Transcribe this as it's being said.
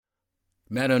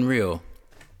Mad Unreal,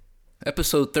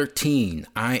 episode 13.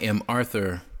 I am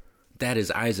Arthur. That is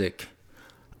Isaac,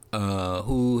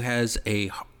 who has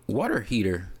a water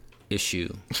heater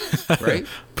issue, right?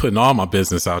 Putting all my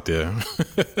business out there.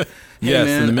 Yes,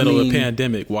 man, in the middle of the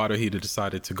pandemic, water heater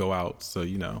decided to go out. So,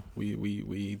 you know,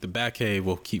 we the back cave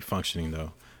will keep functioning,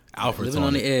 though. Alfred's living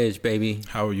on the edge, baby.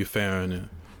 How are you faring?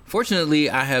 Fortunately,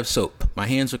 I have soap. My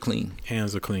hands are clean.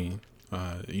 Hands are clean.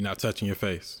 You're not touching your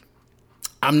face.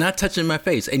 I'm not touching my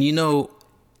face. And you know,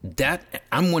 that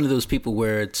I'm one of those people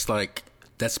where it's like,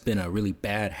 that's been a really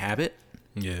bad habit.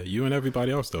 Yeah, you and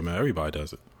everybody else, though, man. Everybody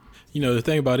does it. You know, the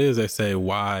thing about it is they say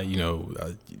why, you know,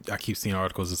 I keep seeing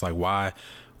articles. It's like, why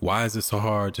is it so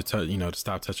hard to to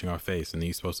stop touching our face? And then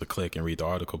you're supposed to click and read the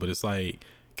article. But it's like,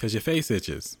 because your face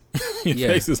itches. Your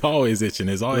face is always itching.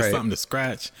 There's always something to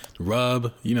scratch,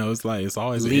 rub. You know, it's like, it's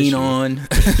always an issue. Lean on.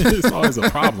 It's always a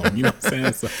problem. You know what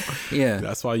I'm saying? So, yeah.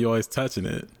 That's why you're always touching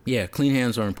it. Yeah, clean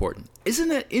hands are important. Isn't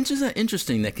that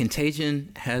interesting that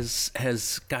Contagion has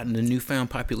gotten a newfound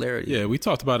popularity? Yeah, we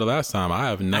talked about it last time. I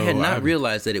had not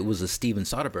realized that it was a Steven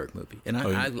Soderbergh movie. And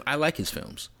I like his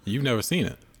films. You've never seen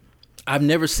it? I've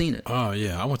never seen it. Oh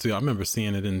yeah, I remember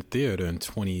seeing it in the theater in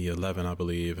 2011, I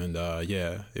believe, and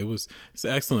it's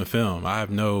an excellent film. I have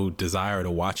no desire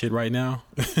to watch it right now.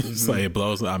 It's like, it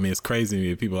blows. I mean, it's crazy to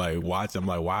me. People like watch. I'm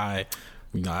like, why?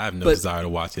 You know, I have no desire to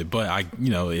watch it, but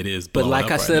it is. But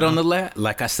like I said on the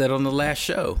last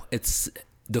show, it's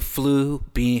the flu,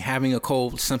 having a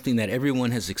cold, something that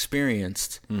everyone has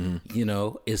experienced. Mm-hmm. You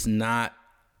know, is not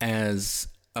as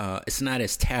it's not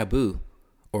as taboo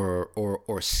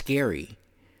or scary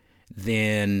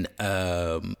than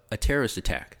a terrorist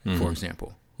attack, for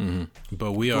example. Mm-hmm.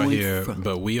 But we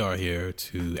are here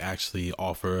to actually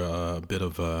offer a bit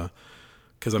of a,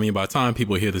 because I mean, by the time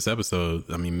people hear this episode,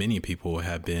 I mean, many people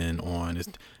have been on, it's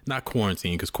not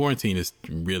quarantine, because quarantine is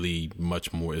really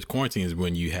much more. Quarantine is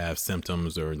when you have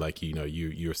symptoms, or like, you know,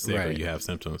 you're sick, or you have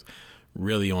symptoms.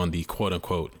 Really on the quote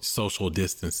unquote social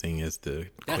distancing is the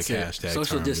quick hashtag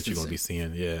social term that you're going to be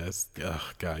seeing. Yeah.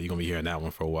 God, you're going to be hearing that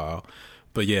one for a while.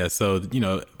 But yeah, so, you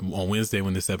know, on Wednesday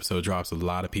when this episode drops, a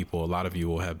lot of you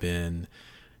will have been,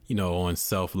 you know, on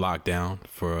self lockdown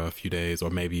for a few days, or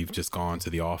maybe you've just gone to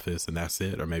the office and that's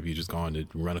it. Or maybe you've just gone to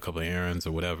run a couple of errands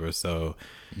or whatever. So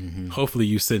hopefully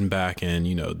you sitting back and,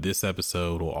 you know, this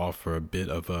episode will offer a bit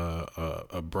of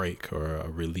a break or a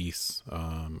release,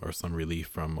 or some relief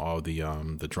from all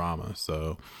the drama.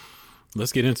 So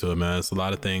let's get into it, man. It's a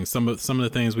lot of things. Some of the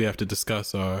things we have to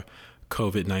discuss are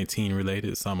COVID-19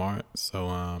 related. Some aren't.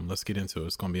 So let's get into it.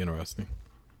 It's going to be interesting.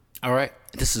 All right,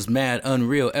 this is Mad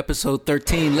Unreal, episode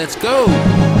 13. Let's go!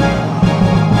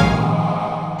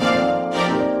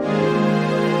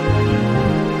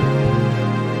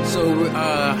 So,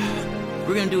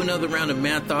 we're going to do another round of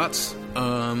Mad Thoughts.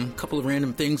 A couple of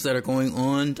random things that are going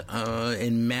on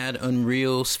in Mad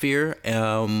Unreal sphere.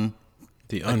 The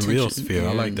Unreal sphere,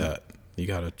 I like that. You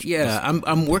got to... Yeah,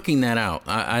 I'm working that out.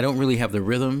 I don't really have the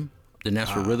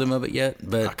natural rhythm of it yet,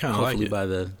 but I kind of like it. By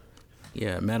the...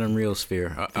 Yeah, Mad Unreal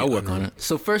sphere. I'll work on it.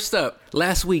 So first up,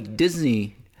 last week,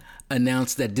 Disney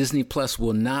announced that Disney Plus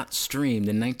will not stream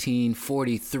the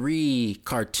 1943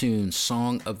 cartoon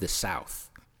Song of the South.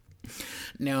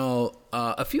 Now,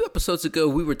 a few episodes ago,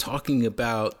 we were talking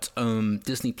about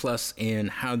Disney Plus and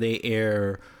how they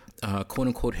air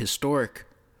quote-unquote historic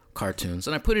cartoons.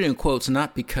 And I put it in quotes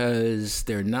not because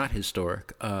they're not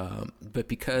historic, but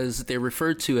because they're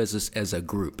referred to as a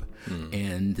group.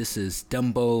 And this is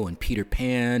Dumbo and Peter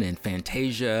Pan and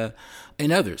Fantasia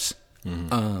and others.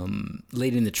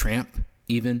 Lady and the Tramp,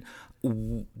 even,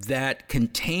 that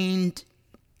contained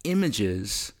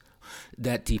images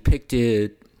that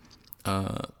depicted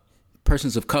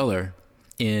persons of color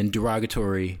in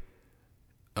derogatory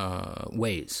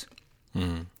ways.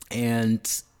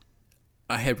 And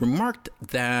I had remarked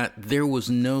that there was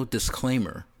no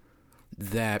disclaimer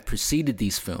that preceded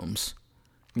these films.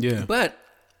 Yeah. But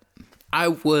I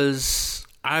was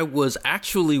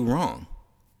actually wrong.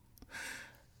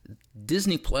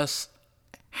 Disney Plus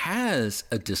has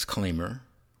a disclaimer,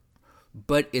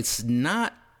 but it's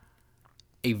not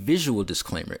a visual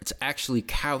disclaimer. It's actually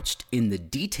couched in the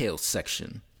details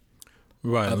section.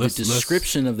 Right. Of the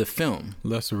description of the film.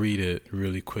 Let's read it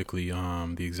really quickly.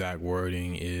 The exact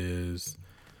wording is,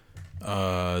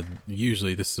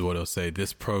 usually this is what it'll say.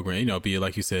 This program, you know, be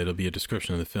like you said, it'll be a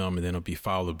description of the film, and then it'll be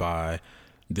followed by,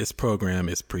 this program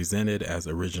is presented as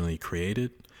originally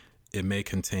created. It may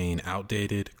contain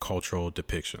outdated cultural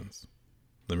depictions.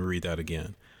 Let me read that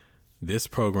again. This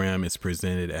program is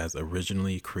presented as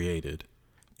originally created.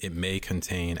 It may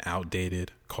contain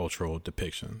outdated cultural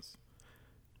depictions.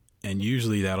 And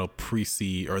usually that'll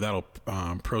precede or that'll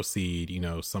proceed, you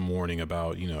know, some warning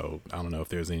about, you know, I don't know if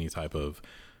there's any type of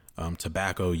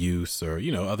tobacco use or,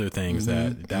 you know, other things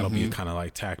that'll be kind of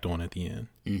like tacked on at the end.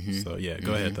 So yeah,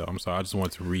 go ahead though. I'm sorry. I just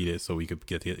wanted to read it so we could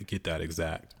get that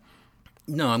exact.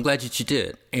 No, I'm glad that you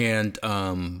did. And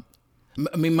I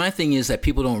mean, my thing is that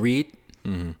people don't read.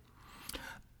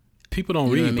 People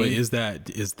don't read, but is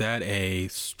that a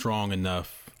strong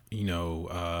enough, you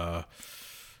know,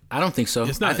 I don't think so.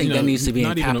 It's not, I think that needs to be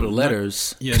in capital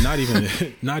letters. Not even in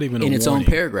a its warning. own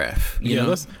paragraph. You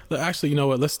know? Actually, you know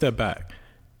what? Let's step back.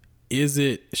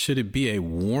 Should it be a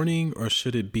warning or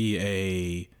should it be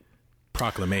a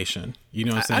proclamation? You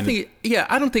know what I'm saying?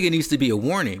 I don't think it needs to be a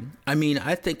warning. I mean,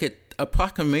 I think a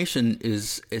proclamation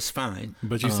is fine.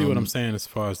 But you see what I'm saying as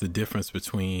far as the difference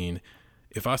between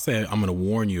if I say I'm going to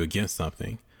warn you against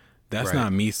something, that's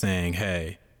not me saying,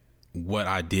 hey, what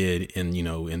I did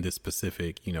in this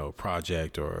specific, you know,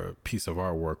 project or piece of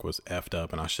artwork was effed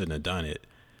up and I shouldn't have done it.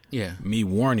 Yeah. Me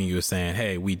warning you is saying,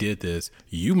 hey, we did this.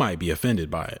 You might be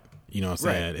offended by it. You know what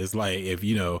I'm saying? It's like if,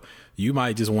 you know, you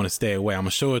might just want to stay away. I'm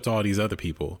going to show it to all these other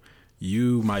people.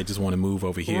 You might just want to move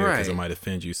over here because it might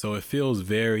offend you. So it feels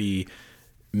very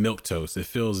milquetoast. It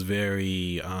feels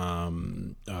very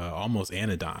almost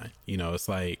anodyne. You know, it's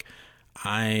like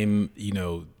I'm, you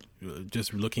know,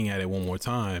 just looking at it one more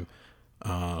time,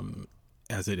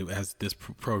 as this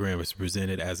program is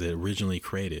presented as it originally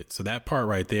created. So that part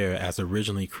right there, as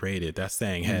originally created, that's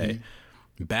saying, hey,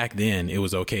 back then it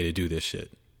was okay to do this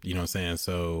shit. You know what I'm saying?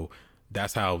 So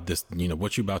that's how this, you know,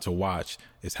 what you're about to watch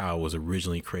is how it was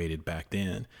originally created back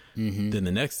then. Then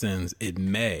the next sentence, it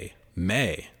may,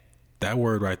 that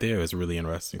word right there is really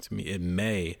interesting to me. It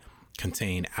may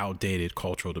contain outdated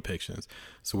cultural depictions.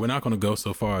 So we're not going to go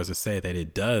so far as to say that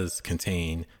it does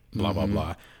contain blah, blah,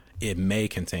 blah. It may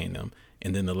contain them.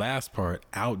 And then the last part,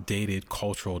 outdated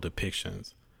cultural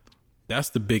depictions.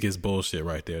 That's the biggest bullshit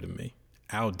right there to me.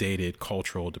 Outdated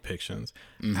cultural depictions.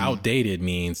 Outdated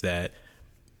means that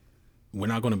we're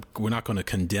not going to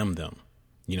condemn them.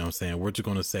 You know what I'm saying? We're just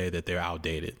going to say that they're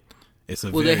outdated. It's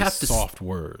a very soft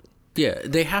word. Yeah,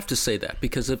 they have to say that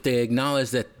because if they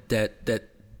acknowledge that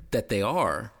they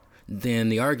are, then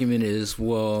the argument is,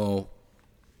 well,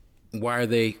 why are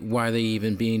they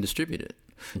even being distributed?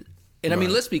 And I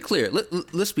mean, let's be clear.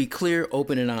 Let's be clear,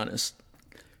 open, and honest.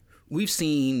 We've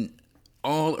seen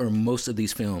all or most of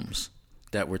these films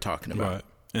that we're talking about. Right.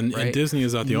 And Disney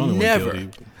is not the only one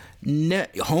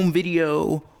guilty. Home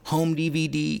video, home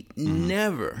DVD,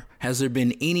 never has there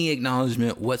been any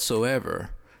acknowledgement whatsoever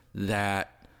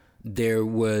that there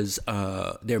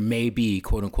may be,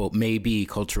 quote unquote,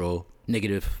 negative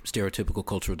stereotypical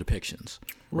cultural depictions.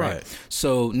 Right.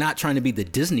 So not trying to be the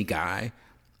Disney guy,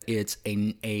 it's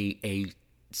a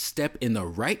step in the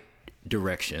right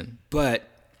direction, but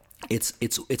it's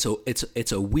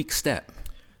a weak step.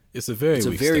 It's a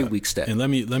very weak step. And let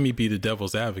me be the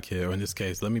devil's advocate, or in this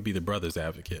case, let me be the brother's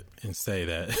advocate and say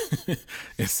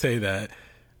that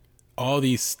all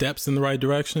these steps in the right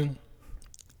direction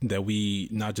that we,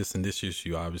 not just in this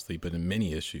issue, obviously, but in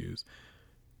many issues,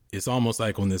 it's almost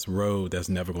like on this road that's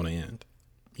never going to end.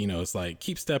 You know, it's like,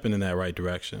 keep stepping in that right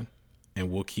direction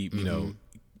and we'll keep, you know,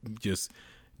 just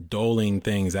doling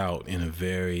things out in a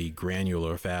very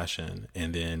granular fashion.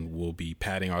 And then we'll be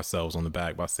patting ourselves on the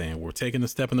back by saying we're taking a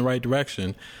step in the right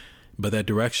direction, but that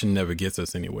direction never gets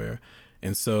us anywhere.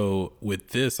 And so with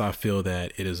this, I feel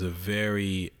that it is a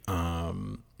very,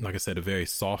 like I said, a very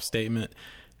soft statement.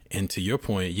 And to your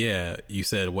point, yeah, you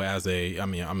said, well,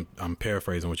 I'm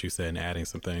paraphrasing what you said and adding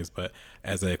some things, but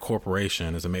as a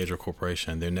corporation, as a major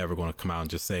corporation, they're never going to come out and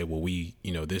just say, well,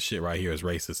 this shit right here is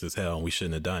racist as hell and we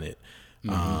shouldn't have done it.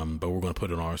 But we're going to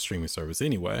put it on our streaming service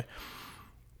anyway.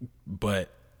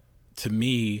 But to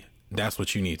me, that's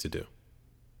what you need to do.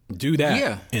 Do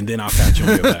that. And then I'll pat you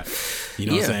on your back. You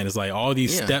know what I'm saying? It's like all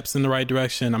these steps in the right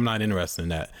direction. I'm not interested in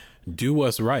that. Do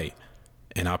what's right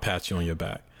and I'll pat you on your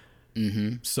back.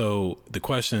 So the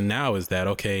question now is that,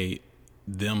 okay,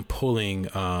 them pulling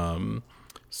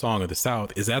Song of the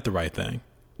South, is that the right thing?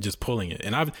 Just pulling it.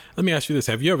 And let me ask you this.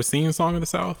 Have you ever seen Song of the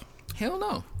South? Hell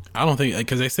no. I don't think,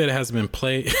 because they said it hasn't been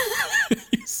played.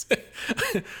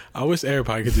 I wish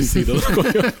everybody could just see the look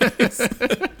on your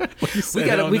face.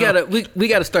 We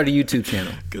gotta start a YouTube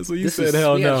channel. Because when you said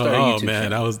hell no, oh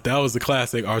man, that was the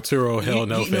classic Arturo hell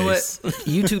no face. You know what?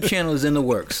 YouTube channel is in the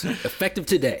works, effective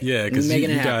today. Yeah, because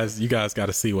you guys got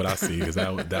to see what I see, because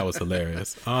that was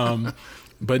hilarious.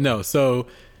 But no, so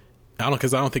I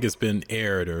don't think it's been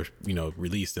aired or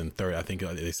released in 30. I think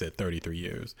they said 33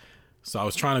 years. So I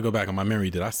was trying to go back on my memory.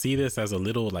 Did I see this as a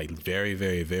little, like, very,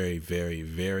 very, very, very,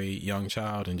 very young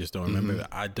child and just don't remember?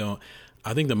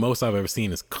 I think the most I've ever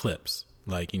seen is clips.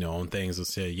 Like, on things that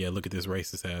say, yeah, look at this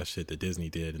racist ass shit that Disney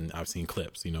did. And I've seen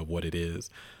clips, of what it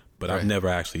is, but I've never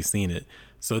actually seen it.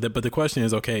 But the question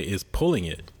is, okay, is pulling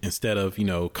it instead of,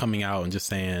 coming out and just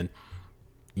saying,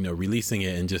 releasing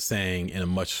it and just saying in a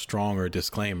much stronger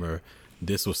disclaimer,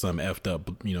 this was some effed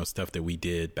up, stuff that we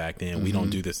did back then. We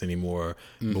don't do this anymore,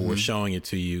 but we're showing it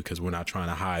to you because we're not trying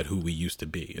to hide who we used to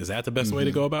be. Is that the best way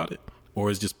to go about it?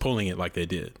 Or is just pulling it like they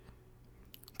did?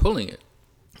 Pulling it.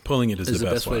 Pulling it is the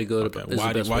best way to go. Okay.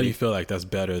 Why do you feel like that's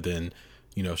better than,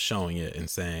 showing it and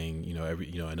saying,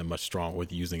 in a much strong,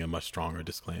 with using a much stronger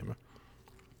disclaimer?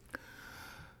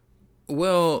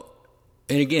 Well,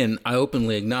 and again, I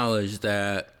openly acknowledge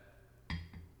that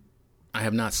I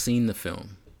have not seen the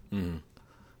film.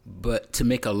 But to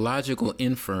make a logical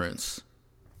inference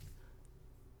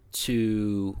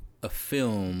to a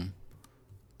film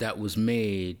that was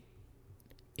made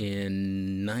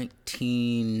in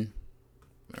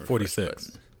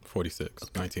 1946.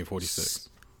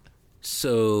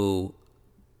 So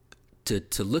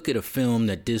to look at a film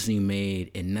that Disney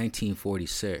made in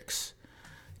 1946,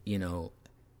 in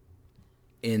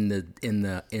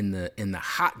the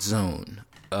hot zone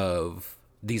of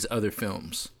these other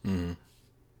films,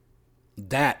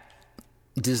 that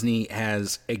Disney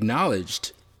has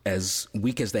acknowledged, as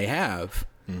weak as they have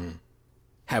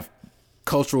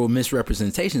cultural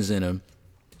misrepresentations in them.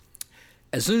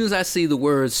 As soon as I see the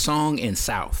words song and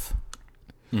South,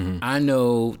 I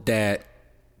know that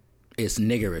it's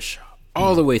niggerish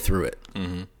all the way through it.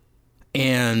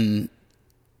 And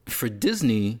for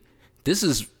Disney, this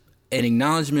is an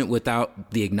acknowledgement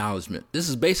without the acknowledgement. This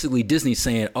is basically Disney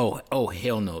saying, oh,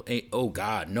 hell no. Oh,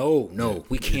 God, no.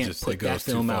 We can't put that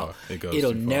film out.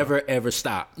 It'll never, ever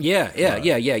stop.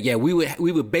 Yeah. We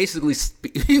would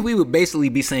basically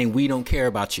be saying, we don't care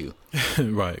about you.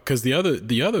 Right. Because the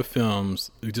other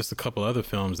films, just a couple other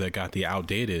films that got the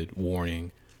outdated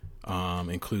warning,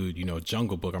 include,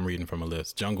 Jungle Book. I'm reading from a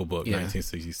list. Jungle Book,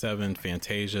 1967,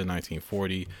 Fantasia,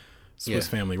 1940, Swiss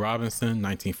Family Robinson,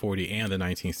 1940, and the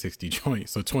 1960 joint.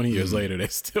 So 20 years later, they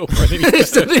still running. They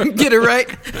still didn't get it right.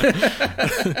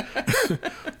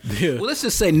 Well, let's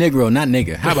just say Negro, not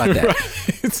nigga. How about that?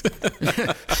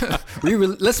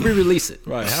 Let's re-release it.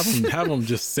 Right. Have them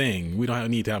just sing. We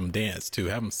don't need to have them dance too.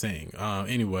 Have them sing.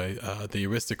 Anyway, the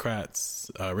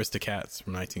Aristocats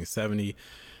from 1970.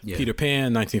 Yeah. Peter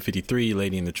Pan, 1953,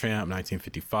 Lady and the Tramp,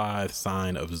 1955,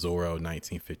 Sign of Zorro,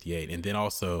 1958, and then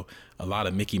also a lot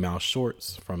of Mickey Mouse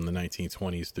shorts from the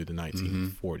 1920s through the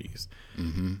 1940s.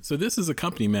 So this is a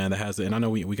company, man, that has, and I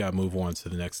know we got to move on to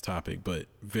the next topic, but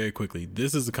very quickly,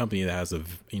 this is a company that has a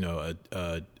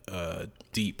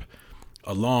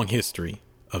long history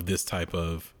of this type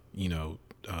of,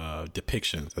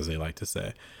 depictions, as they like to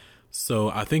say. So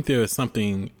I think there is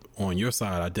something on your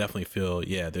side. I definitely feel,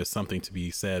 there's something to be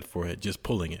said for it, just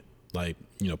pulling it,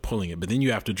 pulling it. But then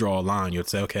you have to draw a line. You'd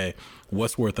say, okay,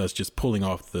 what's worth us just pulling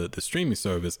off the streaming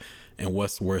service, and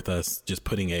what's worth us just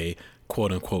putting a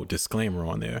quote unquote disclaimer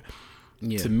on there?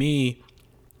 Yeah. To me,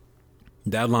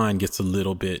 that line gets a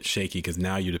little bit shaky because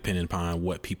now you're dependent upon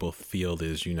what people feel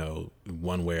is,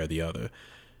 one way or the other.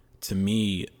 To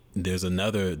me,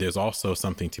 there's also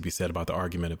something to be said about the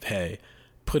argument of, hey,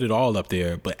 put it all up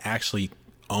there, but actually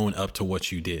own up to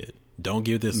what you did. Don't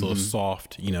give this little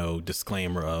soft,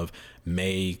 disclaimer of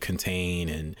may contain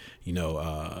and,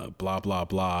 blah, blah,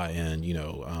 blah,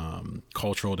 and,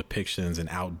 cultural depictions and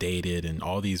outdated and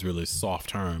all these really soft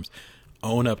terms.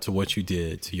 Own up to what you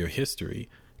did, to your history,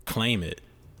 claim it,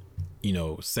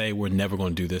 say we're never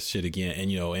going to do this shit again, and,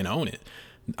 and own it.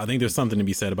 I think there's something to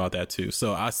be said about that too.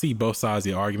 So I see both sides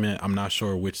of the argument. I'm not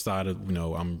sure which side of,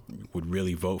 would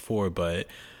really vote for, but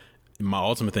my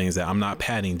ultimate thing is that I'm not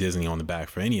patting Disney on the back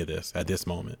for any of this at this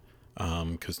moment.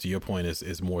 Cause to your point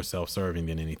is more self-serving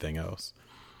than anything else.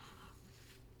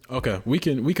 Okay. We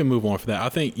can move on for that. I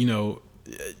think,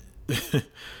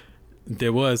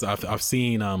 I've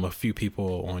seen, a few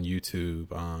people on YouTube,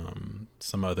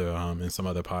 some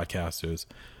other podcasters,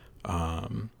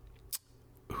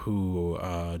 who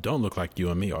don't look like you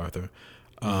and me, Arthur,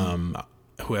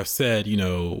 who have said,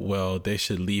 well, they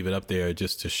should leave it up there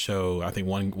just to show. I think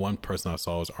one person I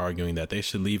saw was arguing that they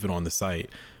should leave it on the site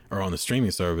or on the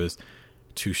streaming service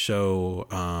to show,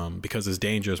 because it's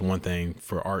dangerous, one thing,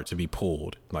 for art to be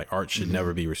pulled. Like, art should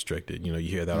never be restricted. You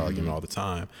hear that argument all the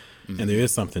time. And there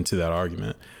is something to that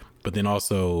argument. But then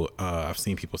also, I've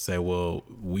seen people say, well,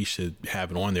 we should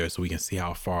have it on there so we can see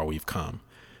how far we've come.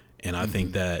 And I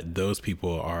think that those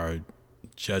people are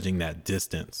judging that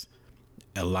distance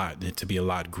to be a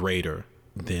lot greater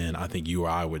than I think you or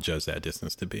I would judge that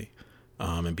distance to be.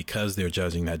 And because they're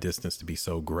judging that distance to be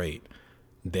so great,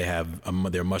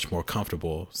 they're much more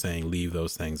comfortable saying leave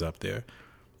those things up there.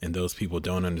 And those people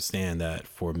don't understand that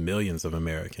for millions of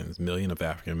Americans, millions of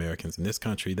African Americans in this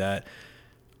country, that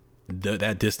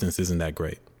distance isn't that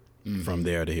great from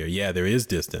there to here. Yeah, there is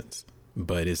distance,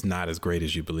 but it's not as great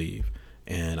as you believe.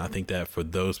 And I think that for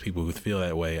those people who feel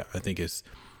that way, I think it's,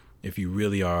 if you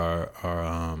really are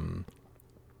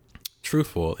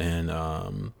truthful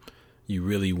and you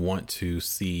really want to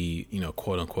see,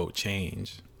 quote unquote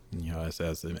change,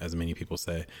 as many people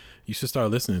say, you should start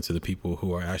listening to the people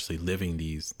who are actually living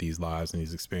these lives and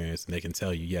these experiences, and they can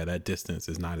tell you, yeah, that distance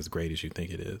is not as great as you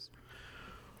think it is.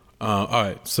 All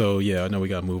right, so yeah, I know we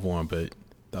got to move on, but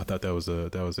I thought that was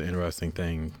an interesting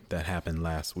thing that happened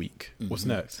last week. Mm-hmm. What's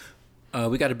next?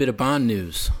 We got a bit of Bond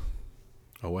news.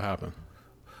 Oh, what happened?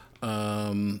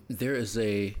 There is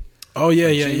a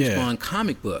James Bond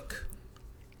comic book.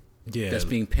 Yeah, that's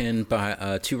being penned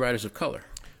by two writers of color.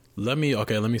 Let me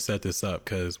set this up,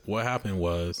 because what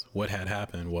had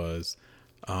happened was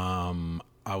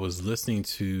I was listening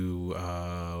to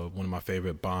one of my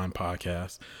favorite Bond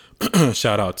podcasts.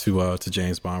 Shout out to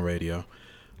James Bond Radio,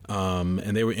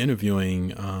 and they were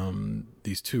interviewing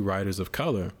these two writers of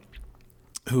color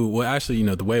who, well, actually,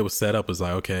 the way it was set up was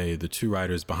like, okay, the two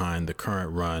writers behind the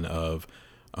current run of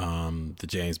the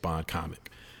James Bond comic.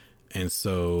 And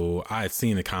so I had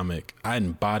seen the comic. I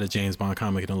hadn't bought a James Bond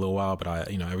comic in a little while, but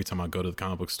every time I go to the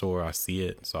comic book store, I see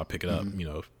it. So I pick it up,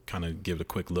 kind of give it a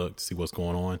quick look to see what's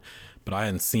going on. But I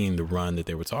hadn't seen the run that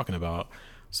they were talking about.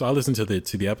 So I listened to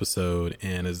the episode,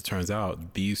 and as it turns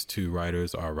out, these two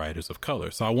writers are writers of color.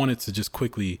 So I wanted to just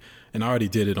quickly, and I already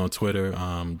did it on Twitter.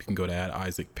 You can go to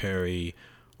 @IsaacPerry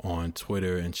on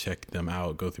Twitter and check them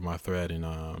out. Go through my thread, and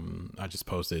I just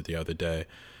posted it the other day.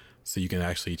 So you can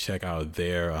actually check out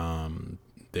their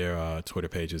Twitter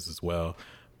pages as well.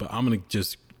 But I'm gonna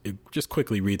just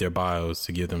quickly read their bios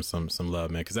to give them some love,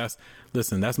 man. Because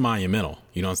that's monumental.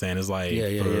 You know what I'm saying? It's like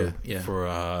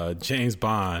for James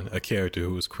Bond, a character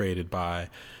who was created by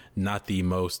not the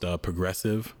most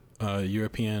progressive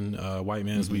European white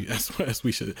man, as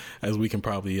we can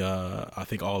probably I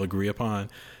think all agree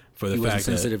upon. For the he fact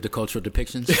wasn't sensitive to cultural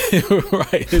depictions.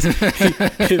 Right.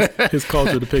 His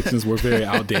cultural depictions were very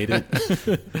outdated.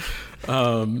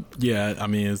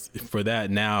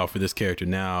 For this character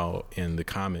now in the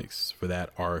comics, for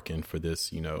that arc and for this,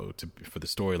 for the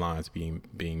storylines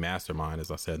being mastermind, as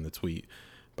I said in the tweet,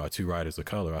 by two writers of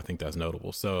color, I think that's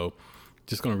notable. So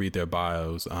just going to read their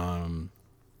bios.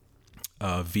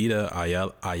 Vita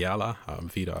Ayala.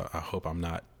 Vita, I hope I'm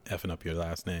not effing up your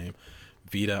last name.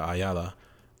 Vita Ayala.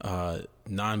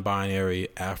 Non-binary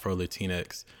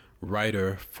Afro-Latinx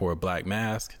writer for Black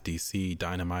Mask, DC,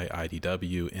 Dynamite,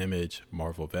 IDW, Image,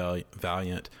 Marvel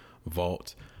Valiant,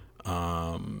 Vault.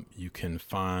 You can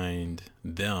find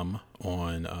them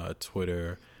on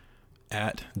Twitter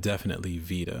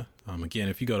 @DefinitelyVita. Again,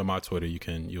 if you go to my Twitter,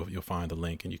 you'll find the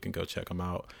link and you can go check them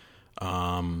out.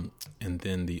 And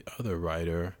then the other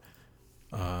writer,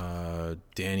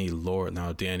 Danny Lore.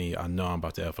 Now, Danny, I know I'm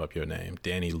about to F up your name.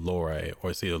 Danny Lore,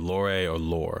 or it's either Lore or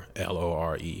Lore,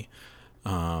 Lore.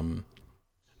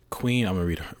 Queen, I'm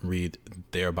going to read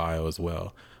their bio as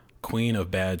well. Queen of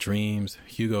Bad Dreams,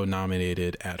 Hugo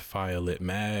nominated at Firelit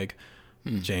Mag,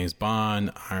 James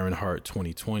Bond, Ironheart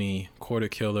 2020, Quarter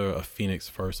Killer, A Phoenix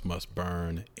First Must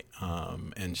Burn,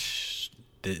 and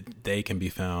they can be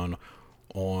found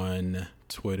on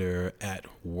Twitter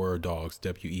 @WordDawgz,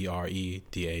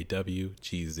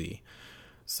 WEREDAWGZ.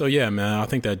 So yeah, man, I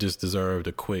think that just deserved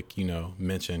a quick,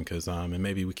 mention, because and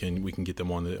maybe we can get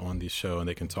them on the show and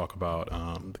they can talk about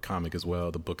the comic as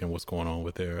well, the book, and what's going on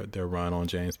with their run on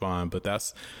James Bond. But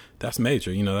that's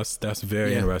major, that's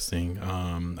very interesting.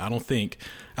 I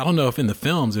don't know if in the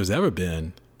films there's ever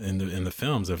been in the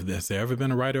films, has there ever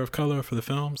been a writer of color for the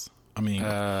films? I mean,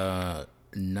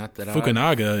 not that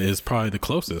Fukunaga is probably the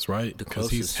closest, right? Because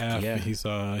he's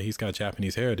got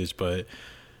Japanese heritage, but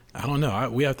I don't know. I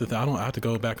have to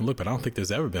go back and look, but I don't think there's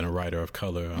ever been a writer of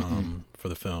color for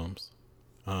the films.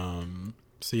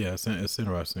 So yeah, it's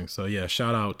interesting. So yeah,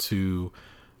 shout out to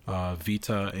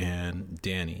Vita and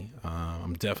Danny.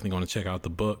 I'm definitely going to check out the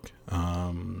book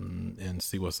and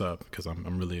see what's up, because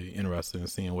I'm really interested in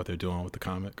seeing what they're doing with the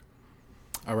comic.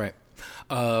 All right.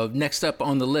 Next up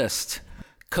on the list,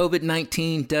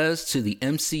 COVID-19 does to the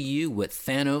MCU what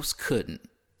Thanos couldn't.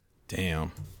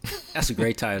 Damn. That's a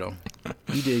great title.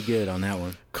 You did good on that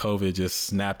one. COVID just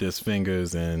snapped his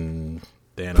fingers and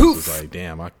Thanos was like,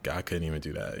 damn, I couldn't even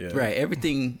do that. Yeah. Right.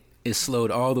 Everything is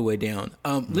slowed all the way down.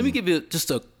 Let me give you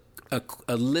just a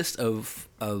list of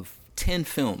 10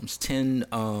 films, 10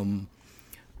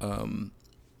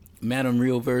 Madame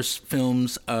Realverse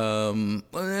films. Well,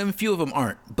 a few of them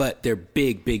aren't, but they're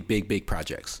big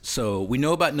projects. So we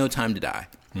know about No Time to Die.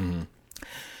 Mm-hmm.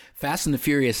 Fast and the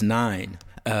Furious 9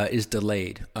 is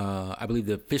delayed. I believe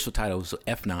the official title was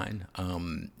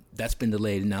F9. That's been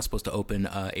delayed and now supposed to open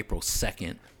April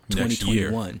 2nd.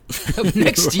 2021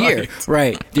 next year.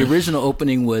 Right. The original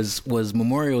opening was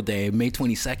Memorial Day, May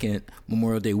 22nd,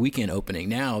 Memorial Day weekend opening.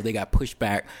 Now they got pushed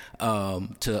back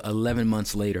to 11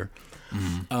 months later.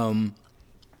 Mm-hmm.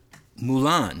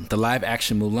 Mulan, the live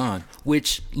action Mulan,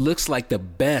 which looks like the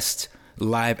best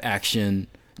live action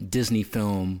Disney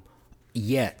film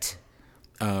yet.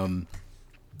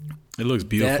 It looks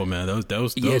beautiful, man.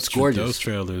 Those it's gorgeous. Those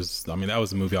trailers. I mean, that was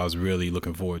the movie I was really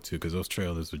looking forward to because those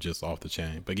trailers were just off the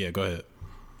chain. But yeah, go ahead.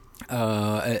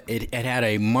 It had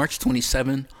a March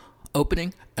 27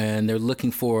 opening, and they're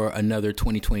looking for another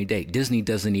 2020 date. Disney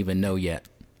doesn't even know yet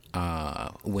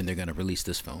when they're going to release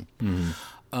this film.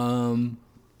 Mm-hmm.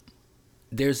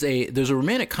 There's a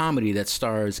romantic comedy that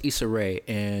stars Issa Rae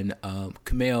and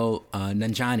Kumail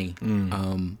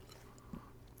Nanjiani.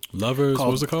 Lovers, what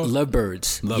was it called?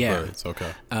 Lovebirds. Lovebirds,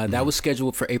 okay. That was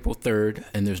scheduled for April 3rd,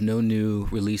 and there's no new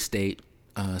release date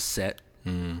set.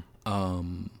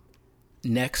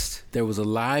 Next, there was a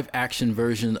live action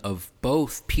version of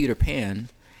both Peter Pan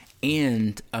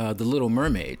and The Little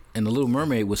Mermaid, and The Little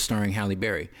Mermaid was starring Halle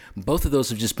Berry. Both of those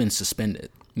have just been suspended.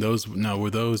 Were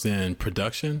those in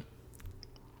production?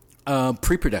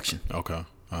 Pre-production. Okay, all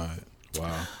right,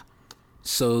 wow.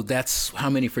 So that's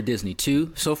how many for Disney?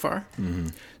 2 so far? Mm-hmm.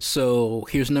 So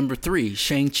here's number 3,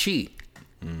 Shang-Chi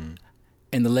and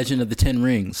the Legend of the Ten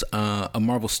Rings, a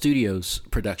Marvel Studios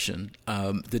production.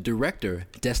 The director,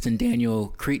 Destin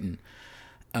Daniel Cretton,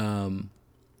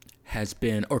 has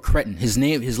been, or Cretton, his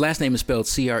last name is spelled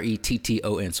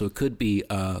Cretton, so it could be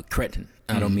Cretton.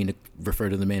 I don't mean to refer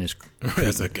to the man as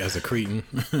Cretton. as a Cretan.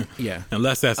 Yeah.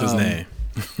 Unless that's his name.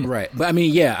 Right. But I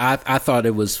mean, yeah, I thought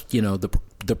it was,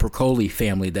 the Procoli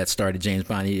family that started James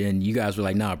Bond, and you guys were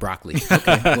like, nah, broccoli.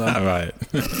 Okay, well. Right.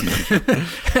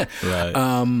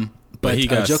 Right. But he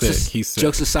got sick. He's sick.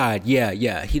 Jokes aside,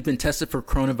 yeah. He'd been tested for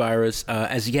coronavirus.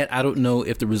 As yet, I don't know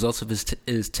if the results of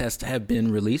his test have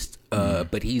been released,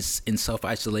 but he's in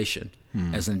self-isolation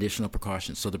as an additional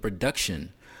precaution. So the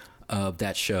production of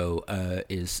that show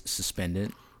is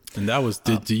suspended. And that was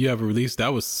did you ever release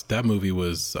that movie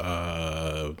was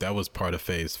that was part of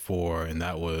Phase 4, and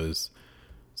that was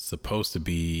supposed to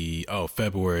be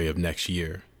February of next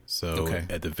year. So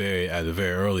at the very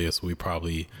earliest, we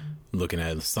probably looking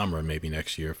at the summer maybe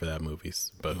next year for that movie,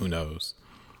 but who knows?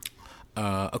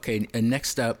 Okay, and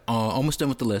next up, almost done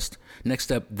with the list.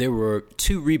 Next up, there were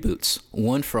 2 reboots: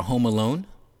 one for Home Alone,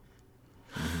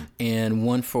 and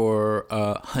one for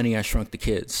Honey, I Shrunk the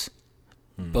Kids.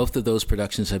 Both of those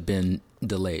productions have been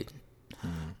delayed.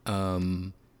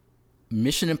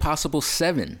 Mission Impossible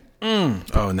 7.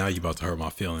 Oh, now you're about to hurt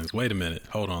my feelings. Wait a minute.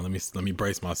 Hold on. Let me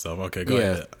brace myself. Okay, go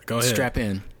ahead. Go ahead. Strap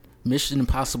in. Mission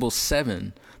Impossible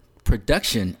 7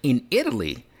 production in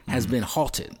Italy has been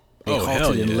halted. They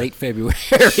halted in late February.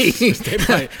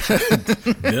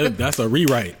 That's a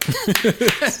rewrite.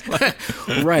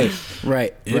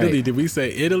 Right. Italy, did we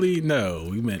say Italy? No,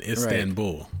 we meant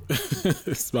Istanbul. Right.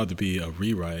 It's about to be a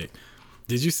rewrite.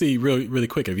 Did you see really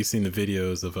quick? Have you seen the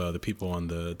videos of the people on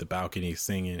the balcony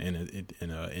singing in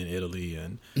Italy?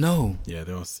 And no, yeah,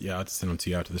 I'll just send them to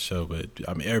you after the show. But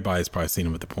I mean, everybody's probably seen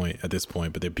them at this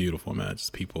point. But they're beautiful, man.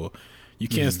 Just people. You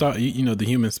can't stop. The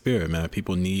human spirit, man.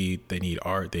 People need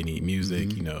art. They need music.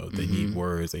 They need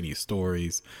words. They need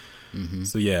stories.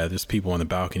 So yeah, there's people on the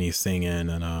balcony singing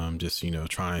and just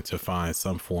trying to find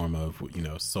some form of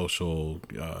social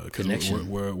connection.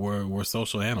 We're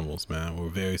social animals, man. We're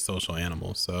very social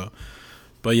animals. So,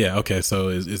 but yeah, okay. So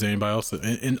is there anybody else?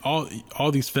 And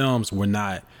all these films were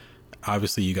not,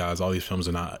 obviously, you guys. All these films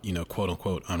are not quote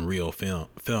unquote unreal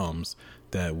films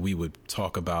that we would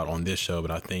talk about on this show.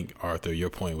 But I think, Arthur, your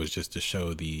point was just to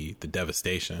show the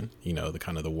devastation. The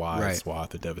kind of the wide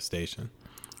swath of devastation.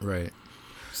 Right.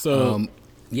 So,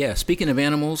 speaking of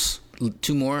animals,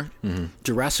 2 more.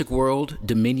 Jurassic World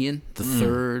Dominion, the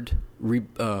third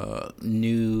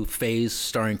new phase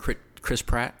starring Chris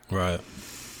Pratt. Right.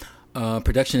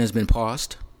 Production has been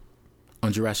paused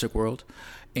on Jurassic World.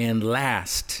 And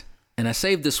last, and I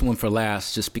saved this one for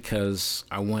last just because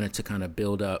I wanted to kind of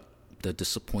build up the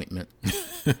disappointment.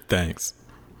 Thanks.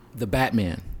 The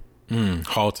Batman.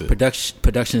 Halted.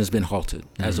 Production has been halted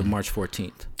as of March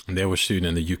 14th. And they were shooting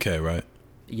in the UK, right?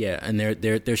 Yeah, and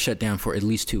they're shut down for at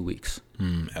least 2 weeks.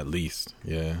 At least,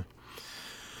 yeah.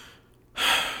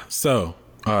 So,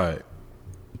 all right.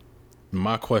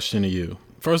 My question to you: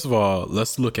 first of all,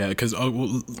 let's look at, because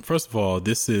first of all,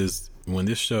 this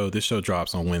show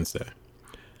drops on Wednesday.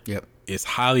 Yep. It's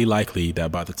highly likely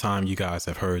that by the time you guys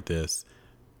have heard this,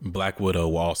 Black Widow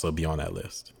will also be on that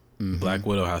list. Mm-hmm. Black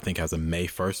Widow, I think, has a May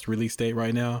 1st release date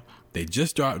right now. They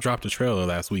just dropped a trailer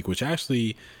last week, which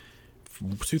actually,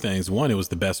 two things. One, it was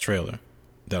the best trailer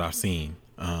that I've seen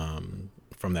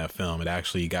from that film. It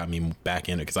actually got me back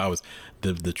in it, because I was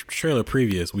the trailer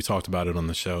previous, we talked about it on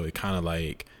the show. It kind of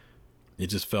like, it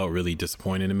just felt really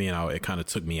disappointing to me, and it kind of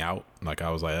took me out. Like,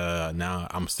 I was like, now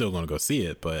I'm still going to go see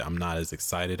it, but I'm not as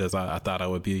excited as I thought I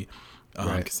would be,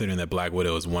 right, considering that Black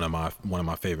Widow is one of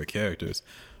my favorite characters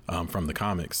from the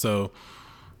comics. So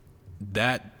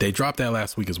that they dropped that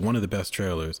last week as one of the best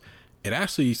trailers. It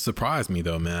actually surprised me,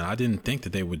 though, man. I didn't think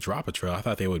that they would drop a trailer. I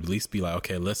thought they would at least be like,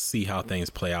 okay, let's see how things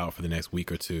play out for the next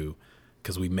week or two,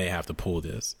 because we may have to pull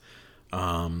this.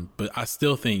 But I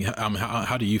still think,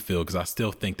 how do you feel? Because I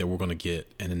still think that we're going to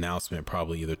get an announcement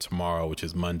probably either tomorrow, which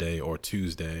is Monday, or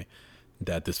Tuesday,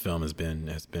 that this film has been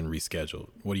rescheduled.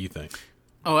 What do you think?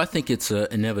 Oh, I think it's an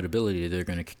inevitability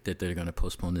that they're gonna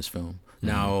postpone this film. Mm-hmm.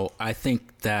 Now, I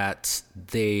think that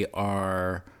they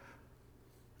are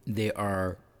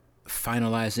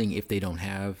finalizing, if they don't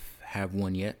have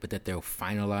one yet, but that they'll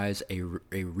finalize a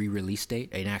re-release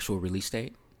date, an actual release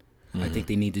date. Mm-hmm. I think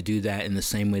they need to do that in the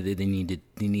same way that they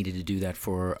needed to do that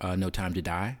for No Time to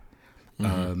Die.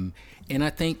 Mm-hmm. And I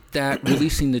think that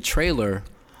releasing the trailer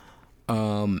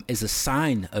is a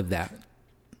sign of that.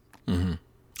 Mm-hmm.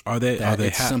 Are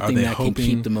they something that can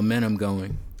keep the momentum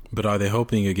going? But are they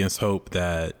hoping against hope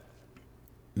that?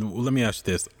 Well, let me ask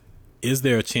you this: is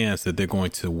there a chance that they're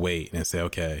going to wait and say,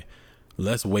 okay,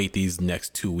 let's wait these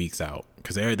next 2 weeks out?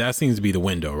 Because that seems to be the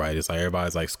window, right? It's like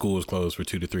everybody's like, school is closed for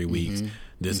 2 to 3 weeks. Mm-hmm.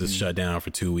 This is shut down for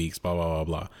 2 weeks, blah, blah,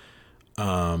 blah,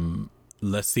 blah.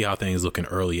 Let's see how things look in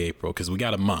early April, because we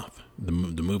got a month. The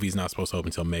movie's not supposed to open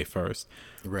until May 1st.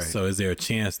 Right. So is there a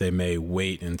chance they may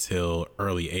wait until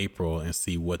early April and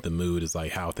see what the mood is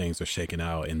like, how things are shaking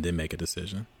out, and then make a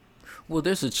decision? Well,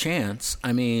 there's a chance.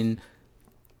 I mean,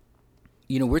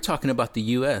 we're talking about the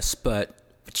U.S., but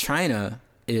China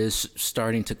is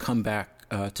starting to come back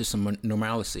to some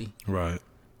normalcy. Right.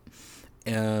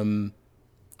 And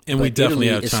we definitely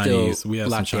have Chinese. We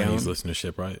have some Chinese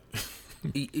listenership, right?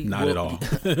 Not at all.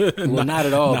 Well, not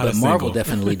at all. But Marvel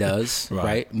definitely does,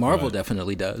 right? Marvel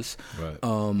definitely does. Right.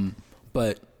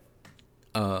 But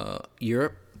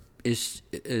Europe is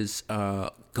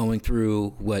going through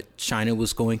what China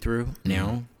was going through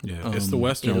now. Yeah, it's the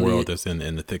Western world that's in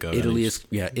the thick of it.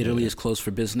 Italy is closed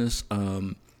for business.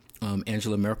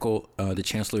 Angela Merkel, the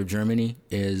Chancellor of Germany,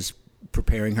 is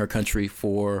preparing her country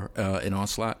for an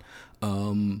onslaught.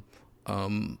 I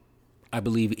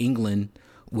believe England,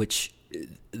 which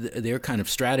their kind of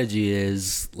strategy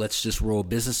is, let's just roll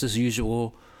business as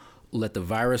usual, let the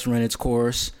virus run its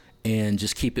course, and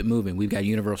just keep it moving. We've got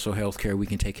universal health care. We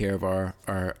can take care of our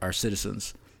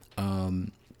citizens.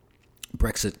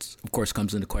 Brexit, of course,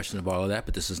 comes into question of all of that,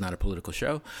 but this is not a political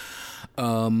show.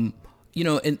 In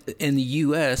the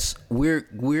U.S.,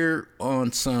 we're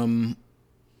on some,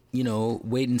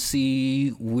 wait and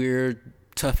see. We're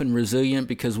tough and resilient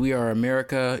because we are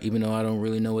America, even though I don't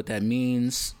really know what that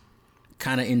means,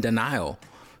 kind of in denial.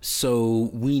 So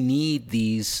we need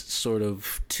these sort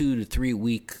of 2 to 3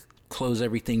 week close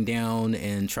everything down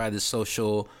and try the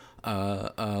social,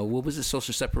 what was it?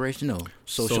 Social separation? No,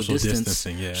 social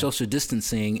distancing. Yeah. Social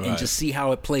distancing, right, and just see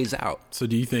how it plays out. So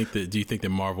do you think that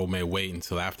Marvel may wait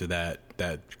until after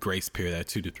that grace period, that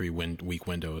 2 to 3 week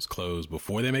window is closed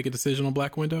before they make a decision on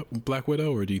Black Widow,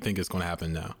 or do you think it's going to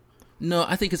happen now? No,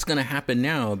 I think it's going to happen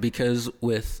now, because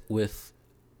with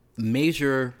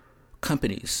major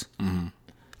companies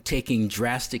taking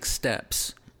drastic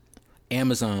steps,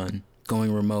 Amazon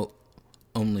going remote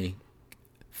only,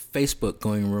 Facebook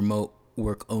going remote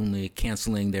work only,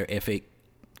 canceling their F8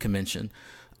 convention,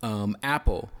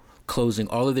 Apple closing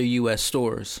all of their U.S.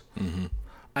 stores. Mm-hmm.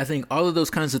 I think all of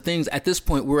those kinds of things. At this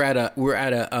point, we're at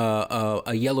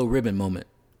a yellow ribbon moment.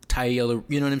 Tie a yellow,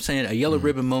 you know what I'm saying? A yellow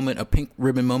ribbon moment, a pink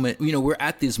ribbon moment. We're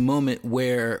at this moment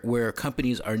where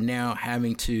companies are now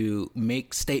having to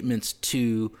make statements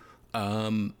to,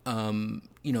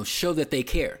 show that they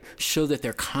care, show that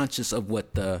they're conscious of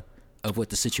what the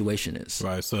situation is.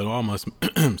 Right. So it almost,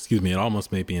 it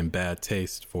almost may be in bad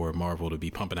taste for Marvel to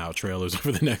be pumping out trailers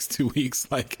over the next 2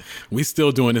 weeks. Like, we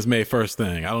still doing this May 1st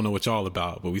thing. I don't know what y'all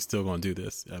about, but we still going to do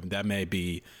this. I mean, that may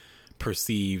be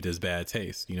perceived as bad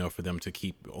taste, for them to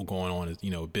keep going on as,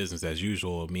 business as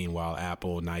usual. Meanwhile,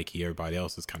 Apple, Nike, everybody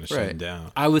else is kind of shutting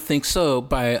down. I would think so,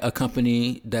 by a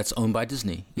company that's owned by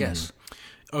Disney. Yes.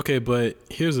 Okay, but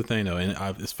here's the thing, though, and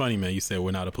it's funny, man. You said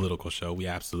we're not a political show. We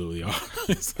absolutely are.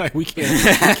 It's like we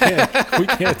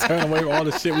can't turn away from all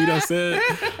the shit we done said.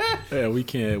 Yeah, we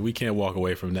can't walk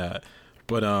away from that.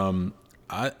 But I'm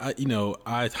with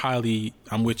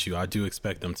you. I do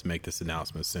expect them to make this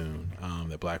announcement soon,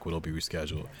 that Black Widow will be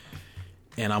rescheduled,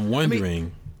 and I'm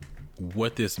wondering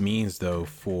what this means though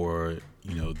for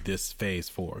this Phase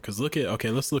 4. Because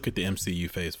let's look at the MCU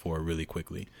Phase 4 really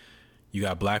quickly. You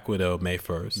got Black Widow May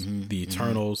 1st, the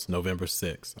Eternals November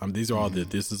 6th.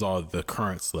 This is all the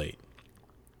current slate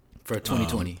for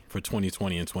 2020. For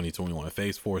 2020 and 2021.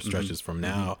 Phase 4 stretches from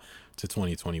now to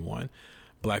 2021.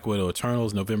 Black Widow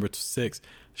Eternals November 6th,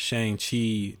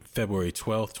 Shang-Chi February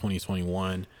 12th,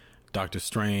 2021. Doctor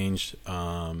Strange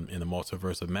in the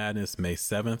Multiverse of Madness May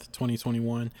 7th,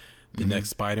 2021. The next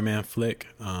Spider-Man flick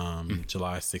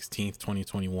July 16th,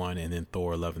 2021, and then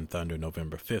Thor: Love and Thunder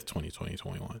November 5th,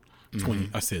 2021.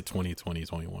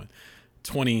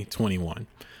 2021.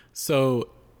 So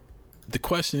the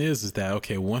question is that,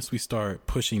 okay, once we start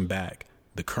pushing back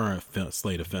the current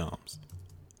slate of films,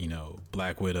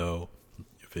 Black Widow,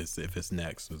 if it's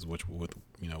next, is which we're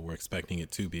expecting it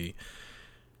to be,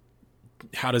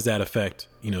 how does that affect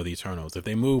the Eternals? If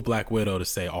they move Black Widow to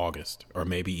say August or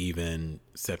maybe even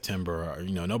September, or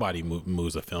nobody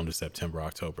moves a film to September,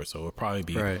 October, so it'll probably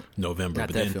be November. Not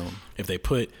but that then film. If they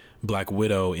put Black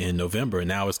Widow in November,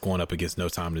 now it's going up against No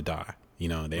Time to Die. They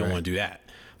don't want to do that.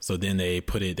 So then they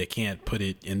can't put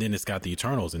it, and then it's got the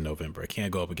Eternals in November. It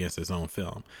can't go up against its own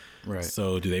film. Right.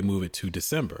 So do they move it to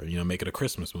December? Make it a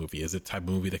Christmas movie? Is it the type of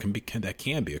movie that can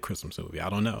be a Christmas movie?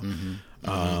 I don't know.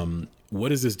 What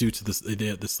does this do to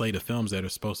the slate of films that are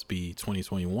supposed to be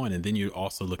 2021? And then you're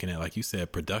also looking at, like you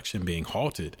said, production being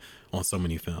halted on so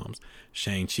many films.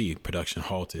 Shang-Chi, production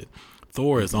halted.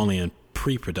 Thor is only in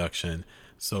pre-production.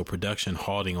 So production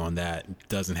halting on that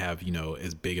doesn't have,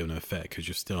 as big of an effect because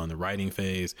you're still in the writing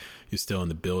phase. You're still in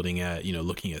the building at,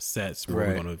 looking at sets where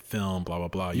we're going to film, blah, blah,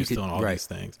 blah. You're still in all these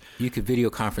things. You could video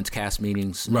conference cast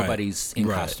meetings. Nobody's in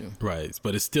costume. Right.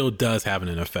 But it still does have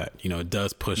an effect. It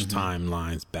does push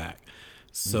timelines back.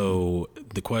 So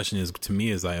the question is, to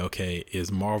me, is like, okay,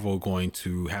 is Marvel going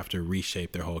to have to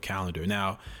reshape their whole calendar?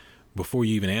 Now, before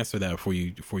you even answer that, before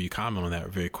you comment on that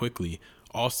very quickly,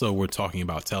 also, we're talking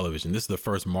about television. This is the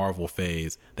first Marvel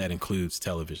phase that includes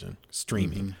television,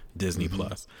 streaming, Disney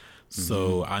Plus.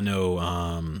 So I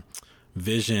know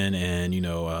Vision and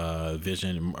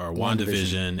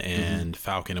WandaVision and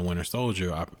Falcon and Winter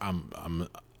Soldier. I'm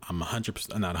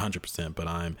 100%, not 100%, but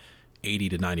I'm 80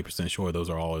 to 90% sure those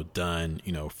are all done.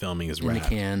 Filming is wrapped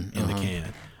in the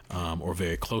can, or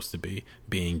very close to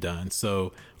being done.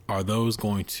 So are those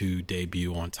going to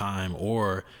debut on time,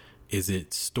 or is it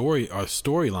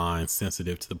storyline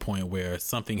sensitive to the point where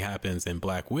something happens in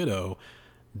Black Widow,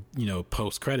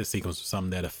 post-credit sequence or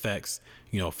something that affects,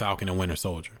 Falcon and Winter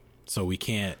Soldier? So we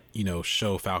can't,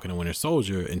 show Falcon and Winter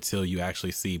Soldier until you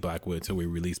actually see Black Widow, until we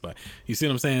release Black. You see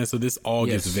what I'm saying? So this all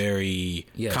gets very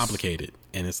complicated.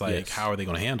 And it's like, how are they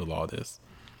going to handle all this?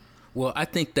 Well, I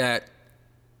think that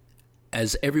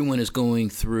as everyone is going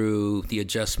through the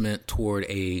adjustment toward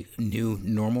a new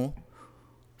normal,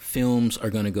 films are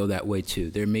going to go that way too.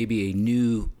 There may be a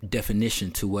new definition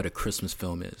to what a Christmas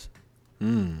film is.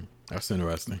 That's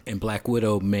interesting. And Black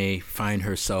Widow may find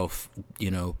herself,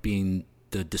 being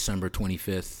the December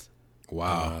 25th.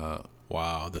 Wow.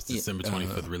 That's December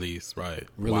 25th release, right?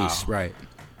 Right.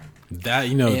 That,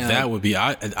 that would be,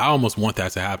 I almost want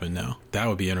that to happen now. That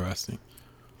would be interesting.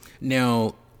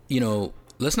 Now,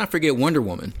 let's not forget Wonder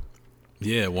Woman.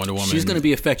 Yeah, Wonder Woman. She's going to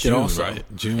be affected June, also, right?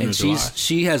 June and or July.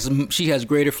 she has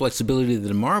greater flexibility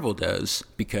than Marvel does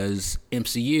because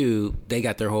MCU, they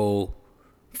got their whole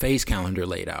phase calendar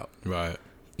laid out, right?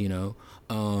 DC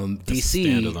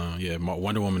standalone. Yeah,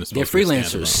 Wonder Woman is supposed they're to be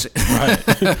freelancers,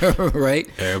 right? Right?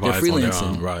 Everybody's they're freelancing,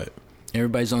 on their own, right?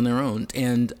 Everybody's on their own,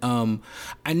 and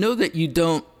I know that you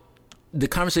don't. The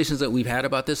conversations that we've had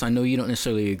about this, I know you don't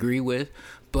necessarily agree with,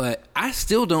 but I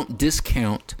still don't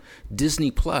discount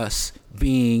Disney Plus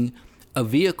being a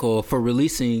vehicle for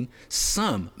releasing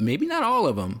some, maybe not all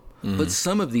of them, but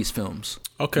some of these films.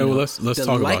 Okay, well let's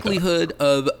talk about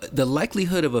that. The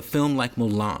likelihood of a film like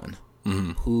Mulan,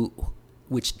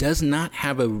 which does not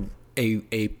have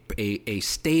a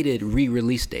stated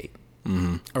re-release date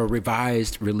or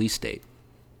revised release date.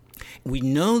 We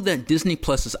know that Disney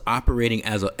Plus is operating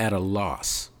at a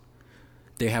loss.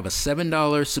 They have a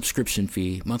 $7 subscription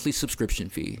fee, monthly subscription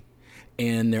fee,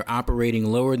 and they're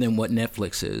operating lower than what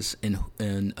Netflix is, and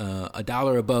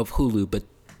 $1 above Hulu, but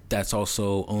that's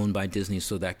also owned by Disney,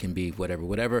 so that can be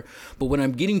whatever. But what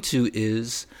I'm getting to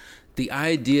is the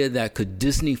idea that could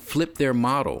Disney flip their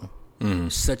model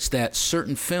such that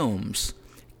certain films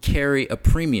carry a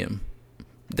premium,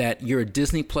 that you're a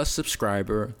Disney Plus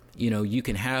subscriber, you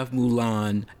can have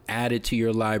Mulan added to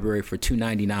your library for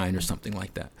 $2.99 or something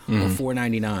like that, or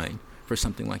 $4.99 for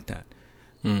something like that.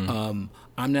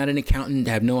 I'm not an accountant,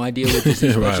 have no idea what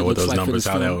Disney's budget looks like for this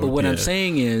film, but what I'm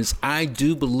saying is I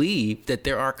do believe that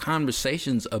there are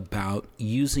conversations about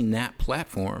using that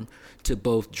platform to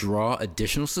both draw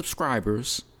additional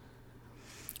subscribers,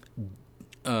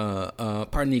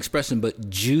 pardon the expression, but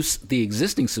juice the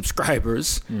existing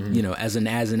subscribers, as an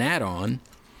add-on,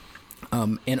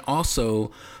 and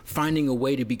also finding a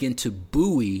way to begin to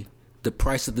buoy the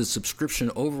price of the subscription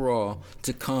overall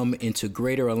to come into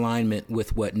greater alignment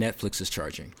with what Netflix is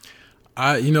charging.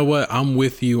 You know what? I'm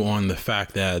with you on the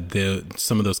fact that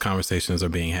some of those conversations are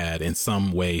being had in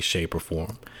some way, shape, or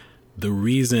form. The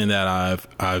reason that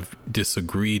I've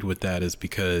disagreed with that is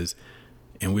because,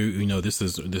 and this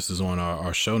is on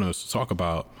our show notes to talk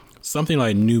about something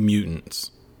like New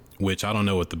Mutants, which I don't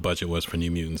know what the budget was for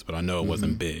New Mutants, but I know it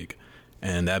wasn't big.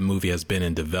 And that movie has been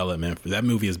in development. That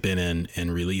movie has been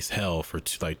in release hell for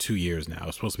 2 years now. It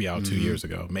was supposed to be out 2 years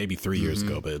ago, maybe 3 years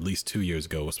ago, but at least 2 years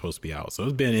ago it was supposed to be out. So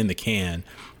it's been in the can,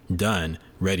 done,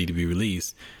 ready to be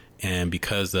released. And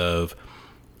because of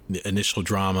the initial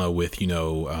drama with,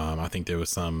 I think there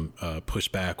was some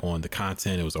pushback on the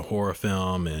content. It was a horror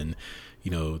film, and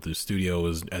the studio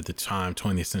was, at the time,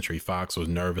 20th Century Fox was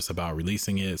nervous about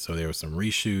releasing it, so there were some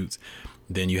reshoots.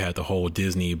 Then you had the whole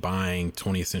Disney buying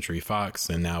 20th Century Fox,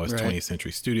 and now it's 20th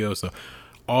Century Studios. So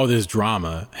all this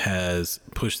drama has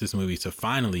pushed this movie to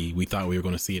finally, we thought we were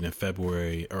going to see it in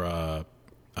February, or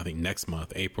I think next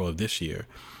month, April of this year.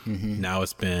 Now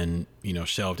it's been,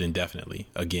 shelved indefinitely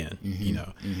again.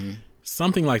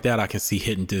 Something like that I can see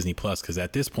hitting Disney Plus, because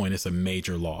at this point it's a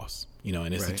major loss.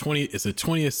 And it's it's a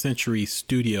 20th Century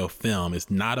Studio film. It's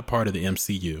not a part of the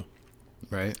MCU.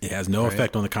 Right. It has no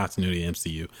effect on the continuity of the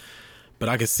MCU. But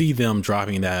I could see them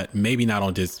dropping that, maybe not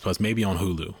on Disney Plus, maybe on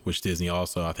Hulu, which Disney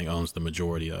also, I think, owns the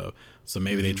majority of. So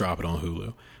maybe they drop it on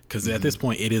Hulu. Because at this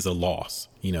point, it is a loss,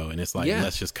 and it's like,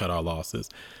 let's just cut our losses.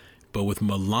 But with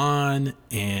Mulan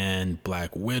and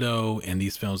Black Widow and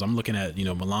these films, I'm looking at,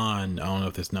 Mulan, I don't know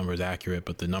if this number is accurate,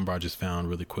 but the number I just found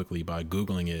really quickly by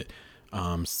Googling it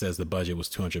says the budget was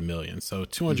 $200 million. So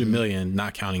 $200 million,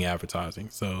 not counting advertising.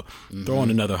 So throw in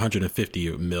another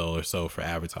 $150 million or so for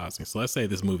advertising. So let's say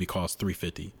this movie costs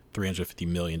 $350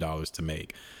 million to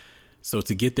make. So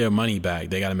to get their money back,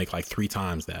 they got to make like 3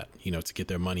 times that, to get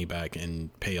their money back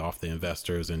and pay off the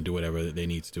investors and do whatever they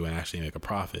need to do and actually make a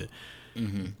profit.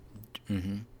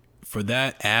 For